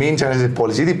एउटा मेन च्यालेन्ज चाहिँ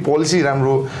पोलिसी यदि पोलिसी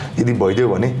राम्रो यदि भइदियो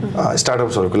भने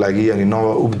स्टार्टअप्सहरूको लागि अनि नव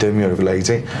उद्यमीहरूको लागि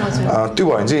चाहिँ त्यो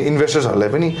भयो भने चाहिँ इन्भेस्टर्सहरूलाई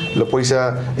पनि ल पैसा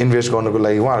इन्भेस्ट गर्नको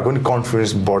लागि उहाँहरूको पनि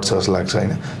कन्फिडेन्स बढ्छ जस्तो लाग्छ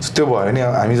होइन त्यो भयो भने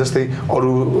हामी जस्तै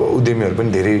अरू उद्यमीहरू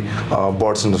पनि धेरै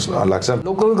बढ्छ जस्तो लाग्छ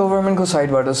लोकल गभर्मेन्टको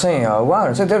साइडबाट चाहिँ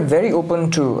उहाँहरू चाहिँ they are very open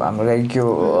to हाम्रो लाइक यो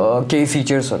केही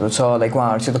फिचर्सहरू छ लाइक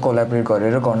उहाँहरूसित कोलाबोरेट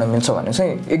गरेर गर्न मिल्छ भने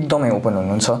चाहिँ एकदमै ओपन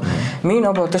हुनुहुन्छ मेन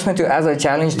अब त्यसमा त्यो एज अ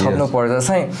च्यालेन्ज थप्नु पर्दा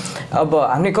चाहिँ अब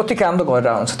हामीले कति काम त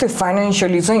गरेर हुन्छ त्यो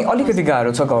फाइनेन्सियली चाहिँ अलिकति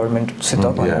गाह्रो छ गभर्मेन्टसित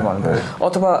भनेर भन्नु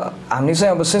अथवा हामीले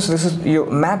चाहिँ अब सिन्स दिस इज यो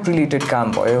म्याप रिलेटेड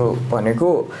काम भयो भनेको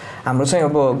हाम्रो चाहिँ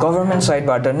अब गभर्मेन्ट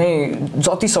साइडबाट नै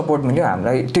जति सपोर्ट मिल्यो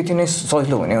हामीलाई त्यति नै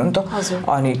सजिलो हुने हो नि त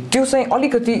अनि त्यो चाहिँ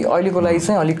अलिकति अहिलेको लागि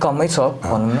चाहिँ अलिक कमै छ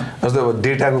भनौँ न जस्तै अब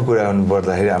डेटाको कुरा गर्नु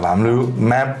पर्दाखेरि अब हाम्रो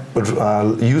म्याप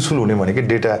युजफुल हुने भनेकै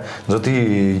डेटा जति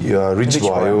रिच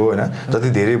भयो होइन जति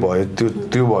धेरै भयो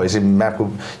त्यो भएपछि म्यापको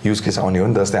युज केस आउने हो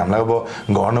नि त जस्तै हामीलाई अब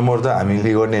घर नम्बर त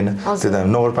हामीले गर्ने होइन त्यो त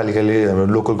नगरपालिकाले हाम्रो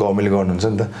लोकल गभर्मेन्टले गर्नुहुन्छ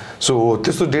नि त सो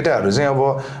त्यस्तो डेटाहरू चाहिँ अब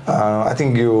आई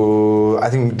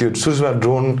थिङ्क त्यो सुरुमा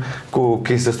ड्रोनको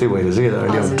केस जस्तै भइरहेछ कि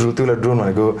त्यसलाई ड्रोन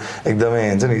भनेको एकदमै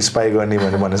हुन्छ नि स्पाई गर्ने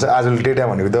भनेर चाहिँ आजकल डेटा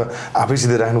भनेको त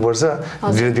आफैसित राख्नुपर्छ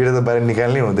डेटा त बाहिर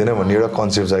निकाल्नै हुँदैन भन्ने एउटा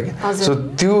कन्सेप्ट छ कि सो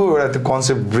त्यो एउटा त्यो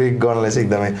कन्सेप्ट ब्रेक गर्नलाई चाहिँ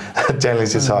एकदमै च्यालेन्ज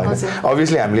चाहिँ छ होइन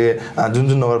अभियसली हामीले जुन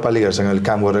नगरपालिकाहरूसँग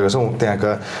काम गरेका छौँ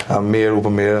त्यहाँका मेयर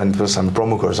उपमेयर अनि प्लस हाम्रो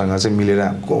प्रमुखहरूसँग चाहिँ मिलेर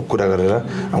कुरा गरेर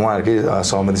उहाँहरूकै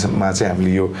सहमतिमा चाहिँ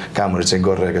हामीले यो कामहरू चाहिँ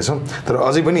गरिरहेका छौँ तर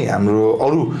अझै पनि हाम्रो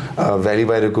अरू भ्याली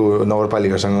बाहिरको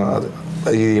नगरपालिकाहरूसँग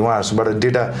उहाँहरूबाट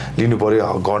डेटा लिनु पर्यो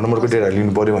घर नम्बरको डेटा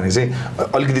लिनु पर्यो भने चाहिँ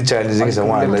अलिकति च्यालेन्जिङ छ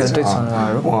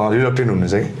उहाँहरूलाई रिलक्टेन्ट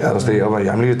हुनुहुन्छ कि जस्तै अब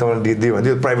हामीले यो तपाईँलाई दियो भने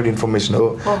त्यो प्राइभेट इन्फर्मेसन हो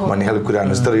भन्ने खालको कुरा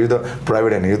हुनुहुन्छ तर यो त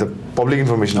प्राइभेट होइन यो त पब्लिक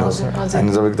इन्फर्मेसन हो होइन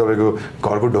तपाईँको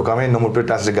घरको ढोकामै नम्बर प्लेट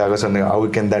टाँसेर गएको छ भने how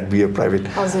can that be a private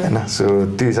होइन सो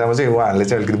त्यो हिसाबमा चाहिँ उहाँहरूले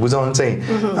चाहिँ अलिकति बुझाउनु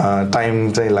चाहिँ टाइम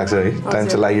चाहिँ लाग्छ है टाइम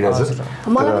चाहिँ लागिरहेछ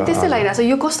मलाई पनि त्यस्तै लागिरहेछ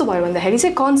यो कस्तो भयो भन्दाखेरि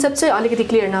चाहिँ कन्सेप्ट चाहिँ अलिकति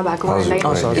क्लियर नभएको मलाई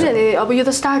किनभने अब यो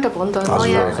त स्टार्टअप हो नि त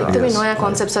नयाँ एकदमै नयाँ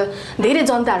कन्सेप्ट छ धेरै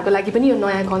जनताहरूको लागि पनि यो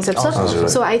नयाँ कन्सेप्ट छ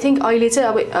सो आई थिङ्क अहिले चाहिँ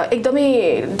अब एकदमै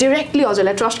डिरेक्टली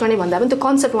हजुरलाई ट्रस्ट गर्ने भन्दा पनि त्यो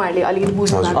कन्सेप्ट उहाँहरूले अलिकति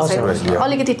बुझ्नु भएको छ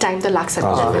अलिकति टाइम त लाग्छ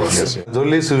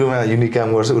जसले सुरुमा युनिक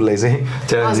काम गर्छ उसलाई चाहिँ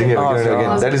challenging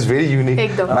that is very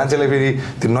unique मान्छेलाई फेरि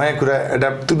त्यो नयाँ कुरा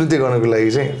एडाप्ट तुरुन्तै गर्नको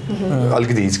लागि चाहिँ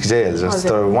अलिकति हिचकिचाइहाल्छ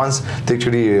तर वान्स त्यो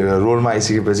एकचोटि रोलमा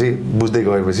आइसकेपछि बुझ्दै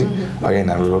गएपछि अगेन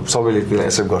हाम्रो सबैले त्यसलाई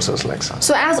एक्सेप्ट गर्छ जस्तो लाग्छ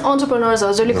सो एज अन्टरप्रेनर्स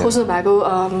हजुरले खोज्नु भएको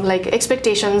लाइक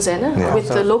एक्सपेक्टेसन्स हैन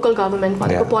विथ द लोकल गभर्नमेन्ट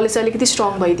भनेको पोलिसी अलिकति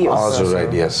स्ट्रङ भइदियो हजुर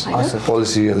राइट यस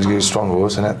पोलिसी अलिकति स्ट्रङ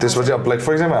होस् हैन त्यसपछि अब लाइक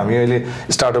फर एक्जाम्पल हामी अहिले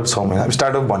स्टार्टअप छौँ हैन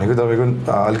स्टार्टअप भनेको तपाईँको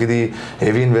अलिकति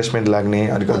हेभी इन्भेस्टमेन्ट लाग्ने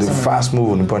अलिकति फास्ट मुभ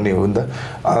हुनुपर्ने हो नि त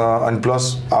अनि प्लस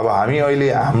अब हामी अहिले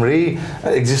हाम्रै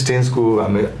एक्जिस्टेन्सको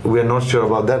हामी we are not sure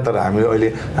about that तर हामी अहिले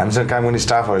हामीसँग काम गर्ने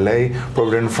स्टाफहरूलाई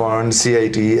प्रोभिडेन्ट फन्ड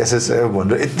सिआइटी एसएसएफ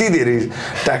भनेर यति धेरै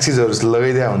ट्याक्सेसहरू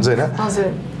लगाइदिया हुन्छ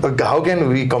होइन how can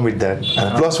we commit that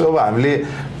plus अब हामीले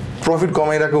प्रफिट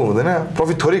कमाइरहेको हुँदैन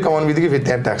प्रफिट थोरै कमाउनु बित्तिकै फेरि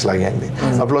त्यहाँ ट्याक्स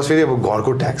लागिहाल्ने प्लस फेरि अब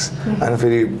घरको ट्याक्स अनि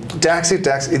फेरि ट्याक्सै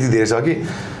ट्याक्स यति धेरै छ कि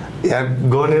यहाँ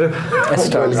गर्ने र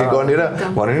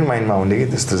भनेर नि माइन्डमा हुने कि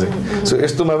त्यस्तो चाहिँ सो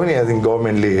यस्तोमा पनि आई थिङ्क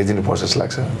गभर्मेन्टले हेरिदिनु पर्छ जस्तो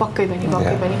लाग्छ पक्कै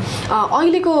पनि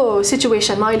अहिलेको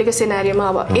सिचुएसनमा अहिलेको सिनारियोमा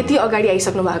अब यति अगाडि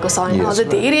आइसक्नु भएको छ होइन अझै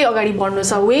धेरै अगाडि बढ्नु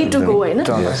छ वे टु गो होइन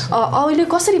अहिले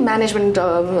कसरी म्यानेजमेन्ट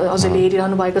हजुरले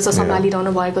हेरिरहनु भएको छ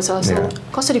सम्हालिरहनु भएको छ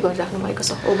कसरी गरिराख्नु भएको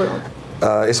छ ओभरअल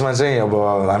यसमा चाहिँ अब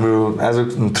हाम्रो एज अ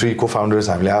 3 को फाउन्डर्स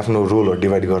हामीले आफ्नो रोलहरू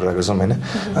डिभाइड गरिरहेको छौँ होइन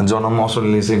जनम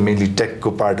असलले चाहिँ मेनली टेकको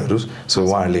पार्टहरू सो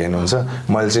उहाँहरूले हेर्नुहुन्छ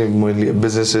मैले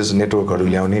बिजनेसेस नेटवर्कहरू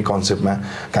ल्याउने कन्सेप्टमा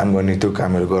काम गर्ने त्यो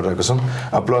कामहरू गरिरहेको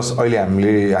छौँ प्लस अहिले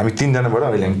हामी 3जनाबाट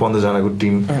अहिले हामी 15जनाको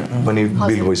टिम पनि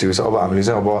बिल्ड भइसकेको छ अब हामीले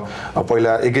चाहिँ अब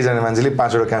पहिला एकैजना मान्छेले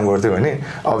 5वटा काम गर्थ्यो भने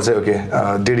अब चाहिँ ओके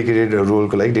डेडिकेटेड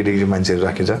रोलको लागि डेडिकेटेड मान्छेहरू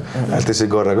राखिन्छ त्यसै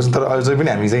गरिरहेको छौँ तर अझै पनि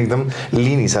हामी चाहिँ एकदम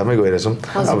लिन हिसाबमै गइरहेछौँ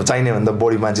अब चाहिने भन्दा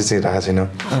बढी मान्छे चाहिँ राखेको छैन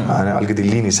अनि अलिकति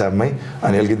लिन हिसाबमै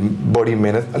अनि अलिकति बढी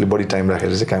मेहनत अलिक बढी टाइम राखेर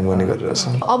चाहिँ काम गर्ने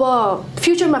गरिरहेछ अब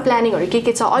फ्युचरमा प्लानिङहरू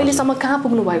के छ अहिलेसम्म कहाँ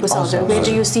पुग्नु भएको छ हजुर where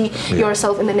do you see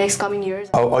yourself in the next coming years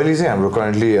अब अहिले चाहिँ हाम्रो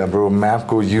करेन्टली हाम्रो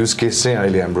म्यापको युज केस चाहिँ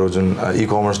अहिले हाम्रो जुन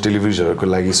ई-कमर्स डेलिभरिजहरूको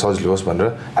लागि सजिलो होस् भनेर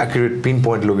एक्युरेट पिन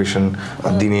पोइन्ट लोकेसन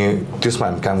दिने त्यसमा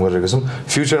हामी काम गरिरहेको छौँ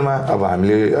फ्युचरमा अब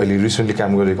हामीले अहिले रिसेन्टली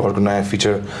काम गरेको अर्को नयाँ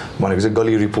फिचर भनेको चाहिँ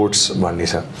गली रिपोर्ट्स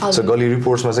भन्ने छ सो गली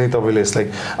रिपोर्ट्समा चाहिँ तपाईँले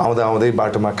यसलाई आउँदा आउँदै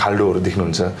बाटोमा खाल्डोहरू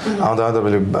देख्नुहुन्छ आउँदा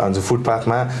तपाईँले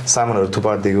फुटपाथमा सामानहरू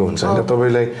थुपारिदिएको हुन्छ होइन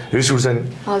तपाईँलाई रिस उठ्छ नि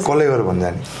कसले गरेर भन्छ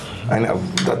नि होइन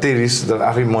त्यही रिस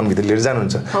आफै मनभित्र लिएर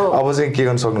जानुहुन्छ अब चाहिँ के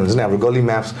गर्न सक्नुहुन्छ भने हाम्रो गल्ली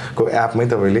म्याप्सको एपमै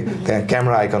तपाईँले त्यहाँ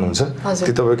क्यामेरा आइकन हुन्छ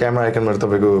त्यो तपाईँको क्यामेरा आइकनबाट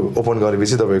तपाईँको ओपन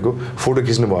गरेपछि तपाईँको फोटो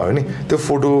खिच्नु भयो भने त्यो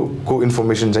फोटोको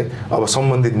इन्फर्मेसन चाहिँ अब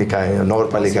सम्बन्धित निकाय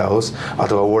नगरपालिका होस्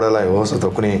अथवा वडालाई होस्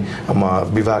अथवा कुनै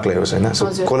विभागलाई होस् होइन सो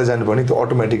कसले जानुपर्ने त्यो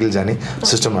अटोमेटिकली जाने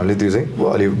सिस्टम हामीले त्यो चाहिँ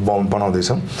अलि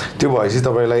बनाउँदैछौँ त्यो भएपछि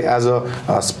तपाईँलाई as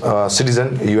a citizen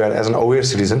you're as an aware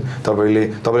citizen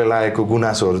तपाईँलाई लागेको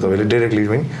गुनासोहरू तपाईँले डाइरेक्टली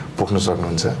पनि पोख्न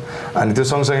सक्नुहुन्छ अनि त्यो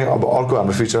सँगसँगै अब अर्को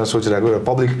हाम्रो फ्युचरमा सोचिरहेको एउटा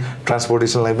पब्लिक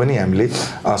ट्रान्सपोर्टेसनलाई पनि हामीले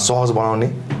सहज बनाउने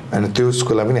अनि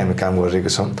त्यसको लागि पनि हामी काम गरिरहेको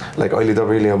छौँ लाइक अहिले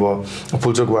तपाईँले अब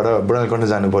पुल्चोकबाट बडालकण्ठ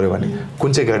जानु पऱ्यो भने कुन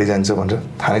चाहिँ गाडी जान्छ भनेर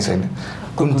थाहा नै छैन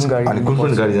अनि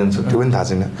कुन गाडी जान्छ त्यो पनि थाहा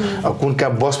छैन अब कुन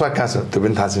बसमा कहाँ छ त्यो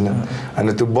पनि थाहा छैन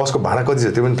अनि त्यो बसको भाडा कति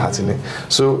छ त्यो पनि थाहा छैन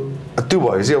सो त्यो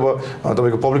भएपछि अब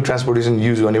तपाईँको पब्लिक ट्रान्सपोर्टेसन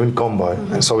युज गर्ने पनि कम भयो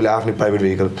अनि सबैले आफ्नै प्राइभेट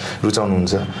भेहिकल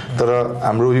रुचाउनुहुन्छ तर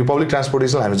हाम्रो यो पब्लिक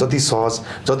ट्रान्सपोर्टेसन हामी जति सहज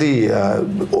जति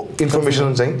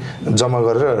इन्फर्मेसन चाहिँ जम्मा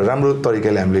गरेर राम्रो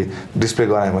तरिकाले हामीले डिस्प्ले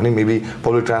गरायौँ भने मेबी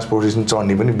पब्लिक ट्रान्सपोर्टेसन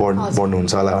चढ्ने पनि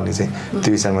बढ्नुहुन्छ होला भन्ने चाहिँ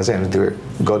त्यो विषयमा चाहिँ हामीले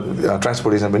त्यो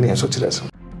ट्रान्सपोर्टेसन पनि यहाँ सोचिरहेछौँ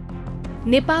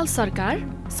नेपाल सरकार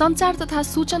सञ्चार तथा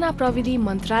सूचना प्रविधि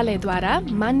मन्त्रालयद्वारा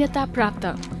मान्यता प्राप्त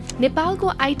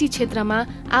नेपालको आईटी क्षेत्रमा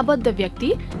आबद्ध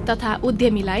व्यक्ति तथा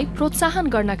उद्यमीलाई प्रोत्साहन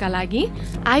गर्नका लागि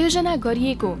आयोजना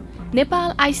गरिएको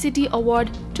नेपाल आईसीटी अवार्ड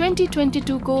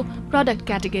 2022 को प्रोडक्ट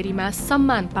क्याटेगोरीमा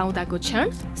सम्मान पाउँदाको क्षण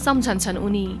सम्झन्छन्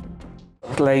उनी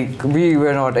Like we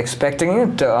were not expecting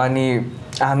it अनि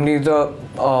हामीले त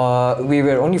we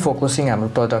were only focusing हाम्रो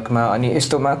प्रोडक्टमा अनि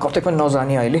यस्तोमा कतै पनि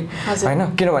नजाने अहिले हैन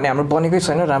किनभने हाम्रो बनेकै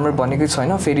छैन राम्रो बनेकै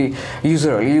छैन फेरि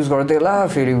युजरहरूले युज गर्दैला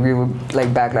फेरि we would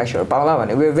like backlashहरू पाउला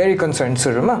भने we were very concerned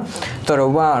सुरुमा तर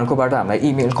उहाँहरुकोबाट हामीलाई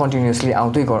इमेल कन्टिन्युअसली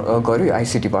आउँदै गर्यो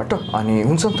आईसीटीबाट अनि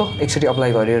हुन्छ नि त एकचोटी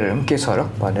अप्लाई गरेर हेरौँ के छ र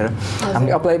भनेर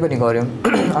हामीले अप्लाई पनि गर्यौं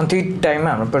अनि त्यो टाइममा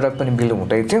हाम्रो प्रोडक्ट पनि बिल्ड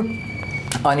हुँदै थियो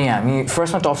अनि हामी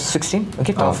फर्स्टमा टप 16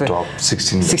 ओके टप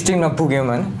 16 मा पुग्यौं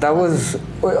हैन दैट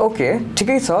वाज ओके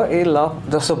ठिकै छ ए ल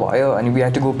जस्तो भयो अनि we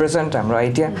had to go present हाम्रो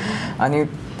आइडिया अनि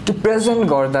त्यो प्रेजेन्ट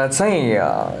गर्दा चाहिँ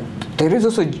धेरै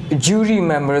जसो jury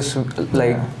members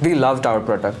like they लभड our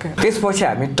product त्यसपछि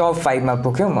हामी टप 5 मा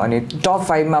पुग्यौं अनि टप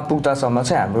 5 मा पुग्दासम्म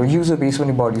चाहिँ हाम्रो युजर बेस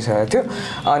पनि बढिसकेको थियो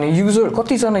अनि युजर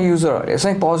कतिजना युजरहरूले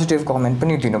चाहिँ पोजिटिभ कमेन्ट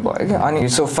पनि दिनुभयो क्या अनि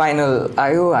सो फाइनल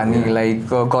आयो हामी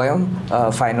लाइक गयौँ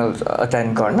फाइनल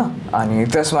अटेन्ड गर्न अनि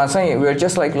त्यसमा चाहिँ वी आर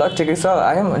जस्ट लाइक ल ठिकै छ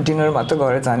आयौँ डिनर मात्र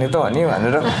गरेर जाने त अनि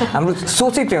भनेर हाम्रो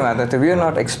सोचै थियो मात्र थियो वी आर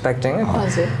नट एक्सपेक्टिङ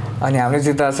अनि हामीले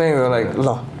जित्दा चाहिँ लाइक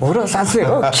ल हो र साँच्चै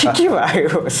हो के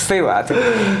भयो यस्तै भएको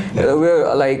थियो वी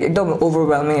आर लाइक एकदम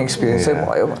ओभरवेलमिङ एक्सपिरियन्स चाहिँ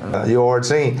भयो यो अवार्ड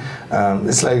चाहिँ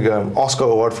it's like Oscar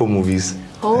award for movies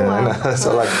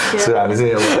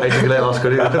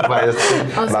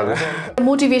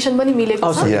motivation पनि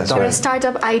मिलेको छ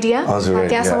स्टार्टअप आइडिया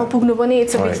त्यहाँसम्म पुग्नु पनि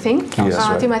इट्स अ बिग थिङ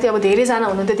त्यो माथि अब धेरैजना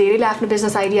हुनुहुन्थ्यो धेरैले आफ्नो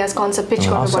बिजनेस आइडियाज कन्सेप्ट पिच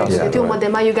गर्नुभएको थियो त्यो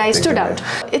मध्येमा यु गाइज स्टुड आउट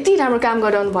यति राम्रो काम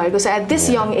गरिरहनु भएको छ एट दिस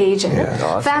यङ एज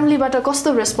होइन फ्यामिलीबाट कस्तो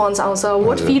रेस्पोन्स आउँछ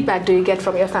what feedback do you get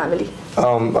from your family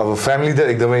अब फ्यामिली त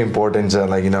एकदमै इम्पोर्टेन्ट छ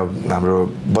लाइक हाम्रो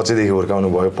बच्चैदेखि हुर्काउनु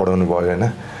भयो पढाउनु भयो होइन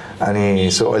अनि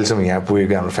सो अहिलेसम्म यहाँ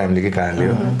पुगेको हाम्रो फ्यामिलीकै कारणले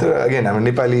हो तर अगेन हाम्रो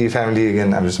नेपाली फ्यामिली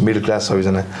अगेन हाम्रो मिडल क्लास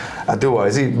सबैजना त्यो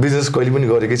भएपछि बिजनेस कहिले पनि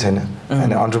गरेकै छैन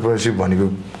होइन अन्टरप्रेनरसिप भनेको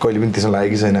कहिले पनि त्यसमा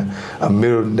लागेकै छैन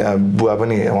मेरो बुवा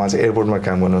पनि उहाँ चाहिँ एयरपोर्टमा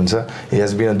काम गर्नुहुन्छ he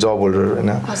has been a job holder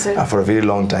होइन for a very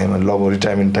long time अनि लगभग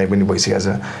रिटायरमेन्ट टाइम पनि भइसकेको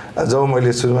छ जब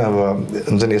मैले सुरुमा अब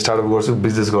हुन्छ नि स्टार्टअप गर्छु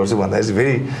बिजनेस गर्छु भन्दा चाहिँ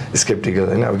भेरी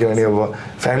स्केप्टिकल होइन अब किनभने अब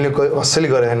फ्यामिली कसैले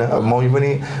गरेन अब मम्मी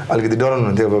पनि अलिकति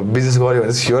डराउनुहुन्थ्यो अब बिजनेस गऱ्यो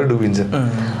भने स्योर डुबिन्छ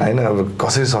होइन अब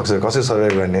कसरी सक्छ कसरी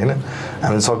सर्भाइभ गर्ने होइन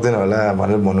हामीले सक्दैन होला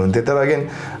भनेर भन्नुहुन्थ्यो तर अगेन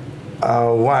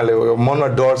उहाँहरूले मनमा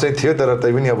डर चाहिँ थियो तर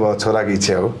तै पनि अब छोराको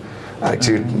इच्छा हो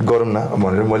एक्चुली गरौँ न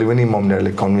भनेर मैले पनि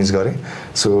मम्मीहरूले कन्भिन्स गरेँ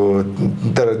सो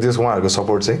तर त्यस उहाँहरूको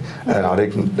सपोर्ट चाहिँ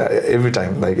हरेक every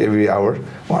time like every our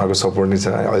उहाँहरूको सपोर्ट नै छ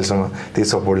अहिलेसम्म त्यही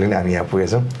सपोर्टले नै हामी यहाँ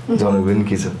पुगेछौँ जनाको पनि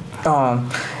के छ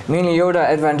मेनली एउटा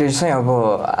एडभान्टेज चाहिँ अब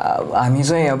हामी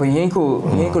चाहिँ अब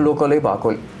यहीँको लोकलै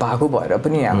भएको भएर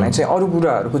पनि हामीलाई चाहिँ अरू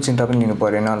कुराहरूको चिन्ता पनि लिनु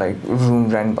परेन लाइक रुम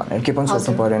रेन्ट भनेर के पनि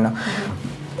सोच्नु परेन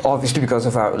obviously because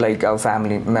of our like our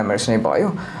family members नै भयो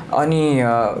अनि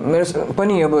मेरो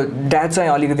पनि अब ड्याड चाहिँ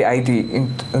अलिकति आइटी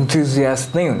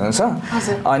इन्थुजियास्ट नै हुनुहुन्छ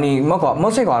अनि म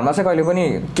चाहिँ घरमा चाहिँ कहिले पनि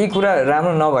केही कुरा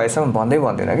राम्रो नभएसम्म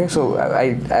भन्दैन कि सो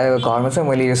घरमा चाहिँ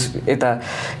मैले यता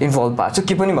इन्भल्भ भएको छु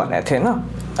के पनि भनेको थिएन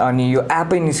अनि यो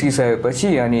एपै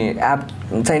निस्किसकेपछि अनि एप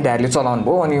चाहिँ ड्याडीले चलाउनु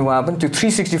भयो अनि उहाँ पनि त्यो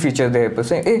 360 फिचर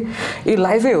देखेपछि ए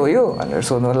लाइभै हो यो भनेर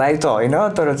सोध्नु लाइभ त होइन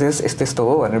तर चाहिँ यस्तो यस्तो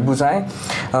हो भनेर बुझाएँ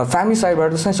फ्यामिली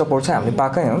साइडबाट चाहिँ सपोर्ट चाहिँ हामीले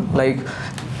पाएकै हौँ लाइक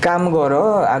काम गर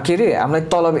के अरे हामीलाई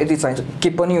तलब यति चाहिन्छ के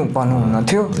पनि भन्नुहुन्न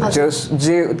थियो जस्ट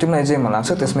जे तिमीलाई जे मन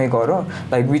लाग्छ त्यसमै गर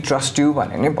लाइक वी ट्रस्ट यु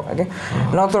भन्ने नै भयो कि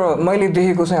नत्र मैले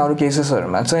देखेको चाहिँ अरू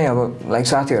केसेसहरूमा चाहिँ अब लाइक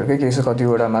साथीहरूकै केसेस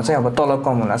कतिवटामा चाहिँ अब तलब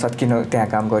कम हुनासाथ किन त्यहाँ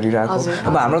काम गरिरहेको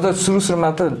अब हाम्रो त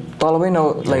सुरुमा त तलबै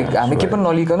लाइक हामी के पनि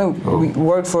नलिकन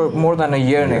work for more than a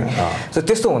year नै सो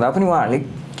त्यस्तो हुँदा पनि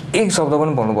उहाँहरूले एक शब्द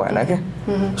पनि बोल्नु भएन के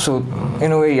so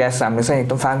in a way yes हामीले चाहिँ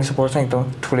एकदम फ्यामिली सपोर्ट चाहिँ एकदम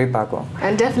ठुलै पाएको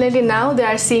and definitely now they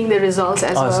are seeing the results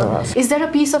as well is there a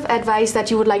piece of advice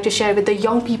that you would like to share with the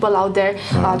young people out there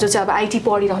जो चाहिँ अब आइटी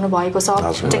पढिरहनु भएको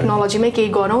छ टेक्नोलोजीमै केही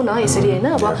गरौँ न यसरी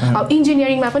होइन अब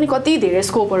इन्जिनियरिङमा पनि कति धेरै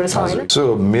स्कोपहरू छ होइन सो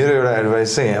मेरो एउटा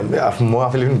एडभाइस चाहिँ म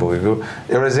आफैले पनि भोगेको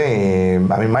एउटा चाहिँ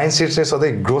हामी माइन्डसेट चाहिँ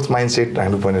सधैँ ग्रोथ माइन्डसेट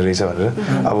राख्नुपर्ने रहेछ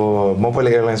भनेर अब म पहिला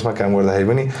एयरलाइन्समा काम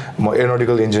गर्दाखेरि पनि म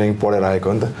एरोनोटिकल इन्जिनियरिङ पढेर आएको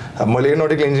हो नि त मैले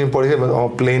एरोनोटिकल इन्जिनियरिङ पढेँ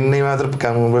प्लेन नै मात्र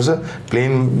काम गर्नुपर्छ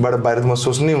प्लेनबाट बाहिर त म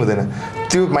सोच्नै हुँदैन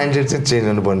त्यो माइन्डसेट चाहिँ चेन्ज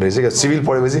गर्नुपर्ने रहेछ क्या सिभिल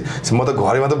पढेपछि म त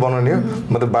घरै मात्र बनाउने हो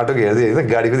म त बाटोको हेर्दै हेर्दैन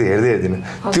गाडीको त हेर्दै हेर्दिनँ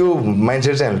त्यो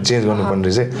माइन्डसेट चाहिँ हामीले चेन्ज गर्नुपर्ने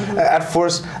रहेछ एट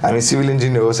फर्स्ट हामी सिभिल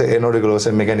इन्जिनियर होस् एरोनोटिकल होस्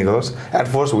मेकानिकल होस् at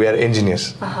first we are engineers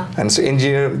and so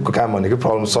इन्जिनियरको काम भनेको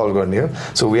प्रब्लम सल्भ गर्ने हो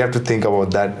so we have to think about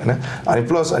that होइन अनि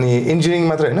प्लस अनि इन्जिनियरिङ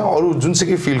मात्र होइन अरू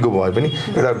जुनसुकै फिल्डको भए पनि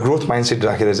एउटा ग्रोथ माइन्डसेट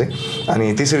राखेर चाहिँ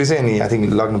अनि त्यसरी चाहिँ अनि आई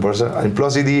थिङ्क लाग्नुपर्छ अनि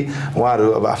प्लस यदि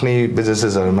उहाँहरू अब आफ्नै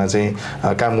बिजनेसेसहरूमा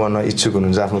चाहिँ काम गर्न इच्छुक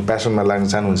हुनुहुन्छ आफ्नो प्यासनमा लाग्न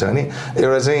चाहनुहुन्छ भने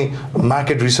एउटा चाहिँ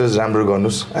मार्केट रिसर्च राम्रो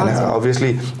गर्नुहोस् होइन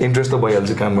अभियसली इन्ट्रेस्ट त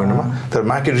भइहाल्छ काम गर्नुमा तर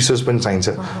मार्केट रिसर्च पनि चाहिन्छ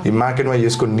यो मार्केटमा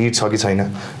यसको निड छ कि छैन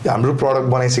हाम्रो प्रडक्ट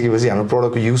बनाइसकेपछि हाम्रो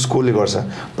प्रडक्टको युज कसले गर्छ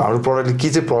हाम्रो प्रडक्टले के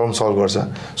चाहिँ प्रब्लम सल्भ गर्छ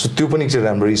सो त्यो पनि चाहिँ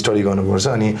राम्रो स्टडी गर्नुपर्छ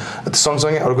अनि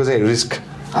सँगसँगै अर्को चाहिँ रिस्क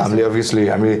हामीले अभियसली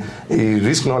हामी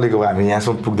रिस्क नलिएको भए हामी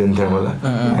यहाँसम्म पुग्दैन थियो होला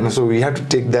होइन so we have to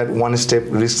take that one step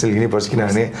risk चाहिँ लिनैपर्छ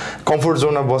किनभने कम्फोर्ट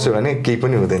जोनमा बस्यो भने केही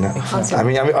पनि हुँदैन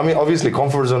हामी अभियसली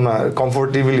कम्फोर्ट जोनमा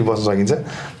कम्फोर्टेबली बस्न सकिन्छ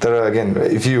तर again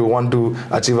if you want to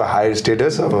achieve a higher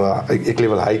status अब एक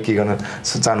लेभल हाई के गर्न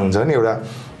चाहनुहुन्छ भने एउटा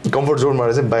कम्फोर्ट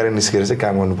जोनबाट चाहिँ बाहिर निस्केर चाहिँ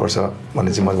काम गर्नुपर्छ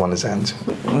भन्ने चाहिँ म भन्न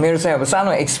चाहन्छु मेरो चाहिँ अब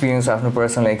सानो एक्सपिरियन्स आफ्नो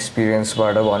पर्सनल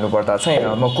एक्सपिरियन्सबाट भन्नुपर्दा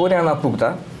चाहिँ म कोरियामा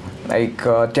पुग्दा लाइक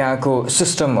त्यहाँको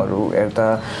सिस्टमहरू हेर्दा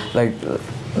लाइक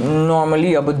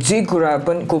नर्मली अब जे कुरा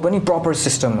पनि प्रपर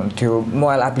सिस्टम हुन्थ्यो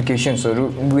mobile एप्लिकेसन्सहरू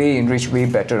way enrich way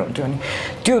better हुन्थ्यो अनि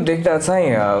त्यो देख्दा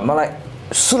चाहिँ मलाई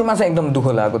सुरुमा चाहिँ एकदम दुःख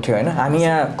लागेको थियो होइन हामी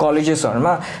यहाँ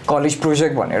कलेजेसहरूमा कलेज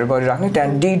प्रोजेक्ट भनेर गरिराख्ने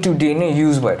त्यहाँ डे टु डे नै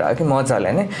युज भइरहेको थियो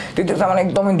मजाले नै त्यो देख्दा मलाई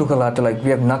एकदमै दुःख लाग्थ्यो लाइक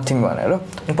वी हेभ नथिङ भनेर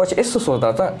अनि पछि यस्तो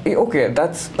सोच्दा त ए okay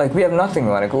that's like we have nothing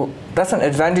भनेको द्याट्स एन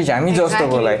एडभान्टेज हामी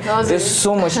जस्तोको लागि there is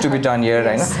so much to be done here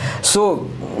होइन सो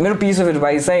मेरो पिस अफ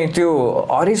एडभाइस चाहिँ त्यो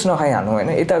हरेस नखाइहाल्नु होइन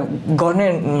यता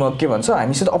गर्ने के भन्छ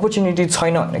हामीसित अपर्च्युनिटी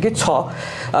छैन भने के छ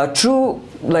ट्रु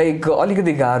लाइक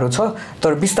अलिकति गाह्रो छ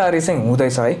तर बिस्तारै चाहिँ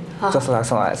हुँदैछ है जस्तो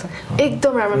लाग्छ मलाई चाहिँ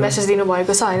एकदम राम्रो मेसेज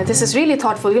दिनुभएको छ होइन दिस इज रियली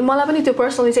थटफुल कि मलाई पनि त्यो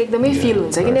पर्सनली चाहिँ एकदमै फिल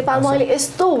हुन्छ कि नेपालमा अहिले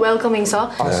यस्तो वेलकमिङ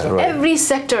छ every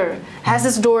sector has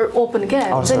this door open क्या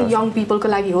हुन्छ नि यङ पिपलको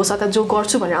लागि होस् अथवा जो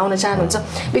गर्छु भनेर आउन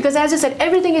चाहनुहुन्छ because as you said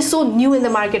everything is so new in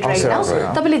the market right now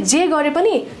तपाईँले जे गरे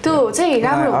पनि त्यो चाहिँ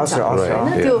राम्रो हुन्छ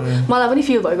होइन त्यो मलाई पनि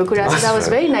फिल भएको कुरा चाहिँ that was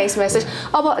very nice message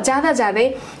अब जाँदा जाँदै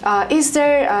is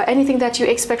there anything that you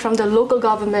expect from the local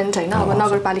government होइन अब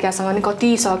नगरपालिकासँग नि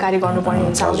कति सहकार्य गर्नुपर्ने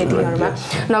हुन्छ आउने दिनहरूमा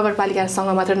नगरपालिकासँग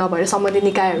मात्र नभएर सम्बन्धित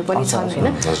निकायहरू पनि छन्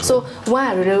होइन सो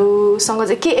उहाँहरूसँग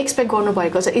चाहिँ के एक्सपेक्ट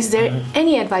गर्नुभएको छ is there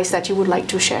any advice that you would like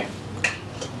to share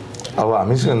अब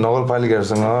हामीसँग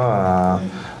नगरपालिकाहरूसँग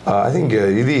आई थिङ्क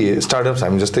यदि स्टार्टअप्स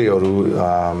हामी जस्तै अरू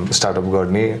स्टार्टअप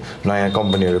गर्ने नयाँ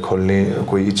कम्पनीहरू खोल्ने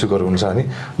कोही इच्छुकहरू हुन्छ भने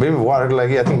मेबी उहाँहरूको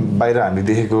लागि आई थिङ्क बाहिर हामीले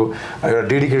देखेको एउटा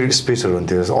डेडिकेटेड स्पेसहरू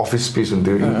हुन्थ्यो अफिस स्पेस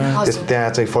हुन्थ्यो त्यहाँ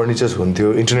चाहिँ फर्निचर्स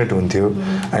हुन्थ्यो इन्टरनेट हुन्थ्यो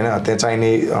होइन त्यहाँ चाहिने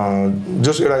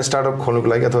जस एउटा स्टार्टअप खोल्नुको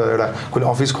लागि अथवा एउटा कुनै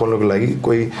अफिस खोल्नुको लागि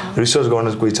कोही रिसर्च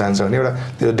गर्न कोही चाहन्छ भने एउटा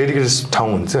त्यो डेडिकेटेड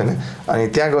ठाउँ हुन्छ होइन अनि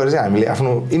त्यहाँ गएर चाहिँ हामीले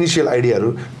आफ्नो इनिसियल आइडियाहरू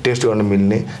टेस्ट गर्न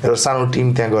मिल्ने एउटा सानो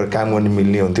टिम त्यहाँ गएर काम गर्न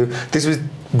मिल्ने हुन्थ्यो त्यसपछि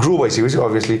ग्रो भइसकेपछि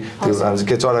अभियसली त्यो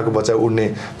के चराको बच्चा उड्ने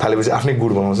थालेपछि आफ्नै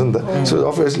गुड बनाउँछ नि त सो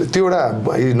अभियसली त्यो एउटा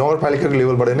नगरपालिकाको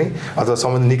लेभलबाट नै अथवा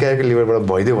सम्बन्धित निकायको लेभलबाट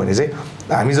भइदियो भने चाहिँ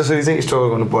हामी जसरी चाहिँ स्ट्रगल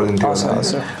गर्नु पर्दैन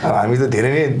थियो हामी त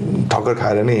धेरै नै ठक्कर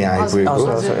खाएर नै यहाँ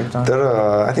आइपुगेको तर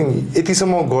आई थिङ्क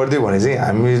यतिसम्म गरिदियो भने चाहिँ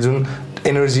हामी जुन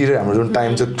एनर्जी र हाम्रो जुन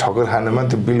टाइम चाहिँ ठक्कर खानमा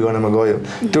त्यो बिल्ड गर्नमा गयो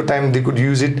त्यो time they could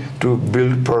use it to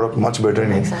build product much better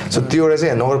नि सो त्यो एउटा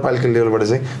चाहिँ नगरपालिका लेभलबाट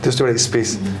चाहिँ त्यस्तो एउटा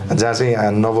स्पेस जहाँ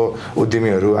चाहिँ नव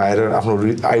उद्यमीहरू आएर आफ्नो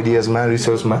आइडियाजमा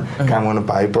रिसर्चमा काम गर्न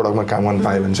पाए प्रडक्टमा काम गर्न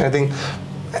पायो भने चाहिँ I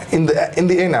think in the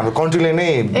and हाम्रो कन्ट्रीले नै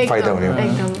फाइदा हुने हो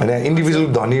होइन इन्डिभिजुअल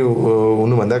धनी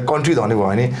हुनुभन्दा कन्ट्री धनी भयो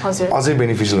भने अझै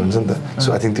बेनिफिसियल हुन्छ नि त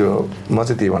सो आई थिङ्क त्यो म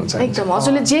चाहिँ त्यही भन्न चाहन्छु एकदम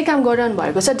हजुरले जे काम गरिरहनु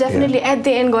भएको छ डेफिनेटली एट द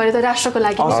एन्ड गएर त राष्ट्रको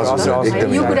लागि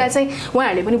यो कुरा चाहिँ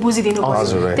उहाँहरूले पनि बुझिदिनु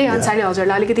भयो त्यही अनुसारले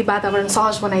हजुरलाई अलिकति वातावरण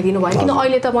सहज बनाइदिनु भयो किन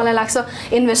अहिले त मलाई लाग्छ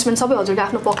इन्भेस्टमेन्ट सबै हजुरको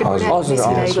आफ्नो पकेटबाट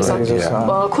निस्किरहेको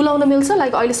छ खुलाउन मिल्छ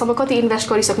लाइक अहिलेसम्म कति इन्भेस्ट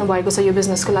गरिसक्नु भएको छ यो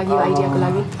बिजनेसको लागि यो आइडियाको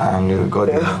लागि हामीले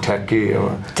गरे ठ्याक्कै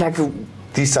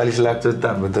 30-40 लाख त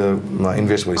हाम्रो त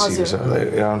इन्भेस्ट भइसकेको छ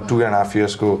अराउन्ड 2.5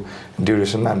 इयर्सको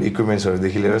ड्युरेसनमा हामीले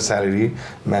इक्विपमेन्ट्सहरूदेखि लिएर स्यालेरी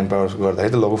म्यान पावर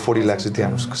गर्दाखेरि त लगभग 40 लाख चाहिँ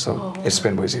त्यहाँ सब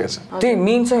स्पेन्ड भइसकेको छ त्यही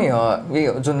मेन चाहिँ यही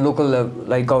जुन लोकल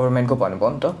लाइक गभर्मेन्टको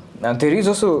भन्नुभयो नि त धेरै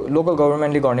जसो लोकल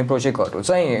गभर्मेन्टले गर्ने प्रोजेक्टहरू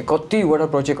चाहिँ कतिवटा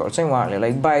प्रोजेक्टहरू चाहिँ उहाँहरूले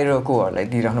लाइक बाहिरकोहरूलाई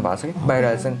दिइराख्नु भएको छ कि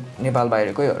बाहिर चाहिँ नेपाल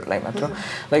बाहिरकैहरूलाई मात्र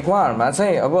लाइक उहाँहरूमा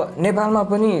चाहिँ अब नेपालमा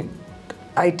पनि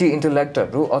आइटी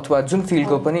इन्टेलेक्टहरू अथवा जुन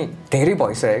फिल्डको पनि धेरै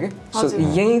भइसक्यो कि सो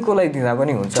यहीँको लागि दिँदा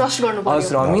पनि हुन्छ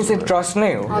हजुर मेन चाहिँ ट्रस्ट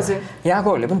नै हो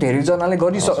यहाँकोहरूले पनि धेरैजनाले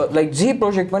लाइक जे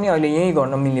प्रोजेक्ट पनि अहिले यहीँ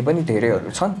गर्न मिल्ने पनि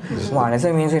धेरैहरू छन् उहाँहरूले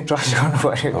चाहिँ मेन चाहिँ ट्रस्ट गर्नु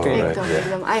पऱ्यो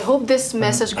एकदम I hope this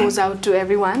message goes out to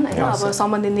every one होइन अब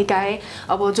सम्बन्धित निकाय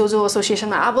अब जो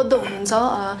एसोसिएसनमा आबद्ध हुनुहुन्छ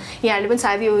यहाँहरूले पनि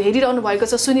सायद यो हेरिरहनु भएको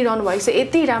छ सुनिरहनु भएको छ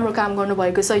यति राम्रो काम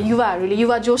गर्नुभएको छ युवाहरूले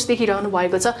युवा जोस देखिरहनु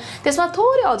भएको छ त्यसमा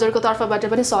थोरै हजुरको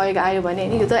तर्फबाट पनि सहयोग आयो भने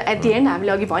यो त एट द एन्ड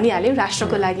हामीले अघि भनिहाल्यौँ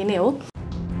राष्ट्रको लागि नै हो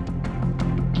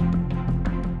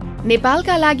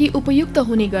नेपालका लागि उपयुक्त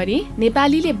हुने गरी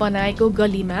नेपालीले बनाएको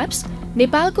गल्ली म्याप्स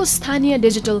नेपालको स्थानीय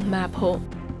डिजिटल म्याप हो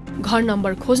घर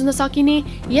नम्बर खोज्न सकिने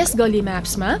यस गल्ली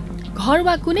म्याप्समा घर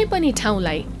वा कुनै पनि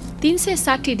ठाउँलाई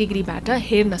 360 डिग्रीबाट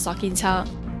हेर्न सकिन्छ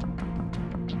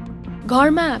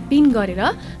घरमा पिन गरेर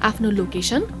आफ्नो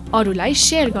लोकेसन अरूलाई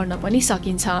शेयर गर्न पनि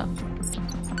सकिन्छ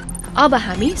अब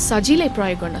हामी सजिलै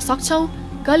प्रयोग गर्न सक्छौं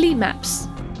गल्ली म्याप्स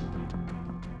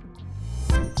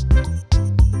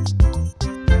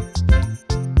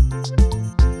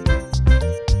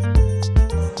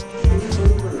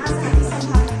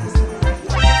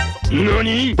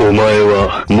ननी? お前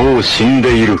はもう死ん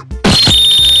でいる。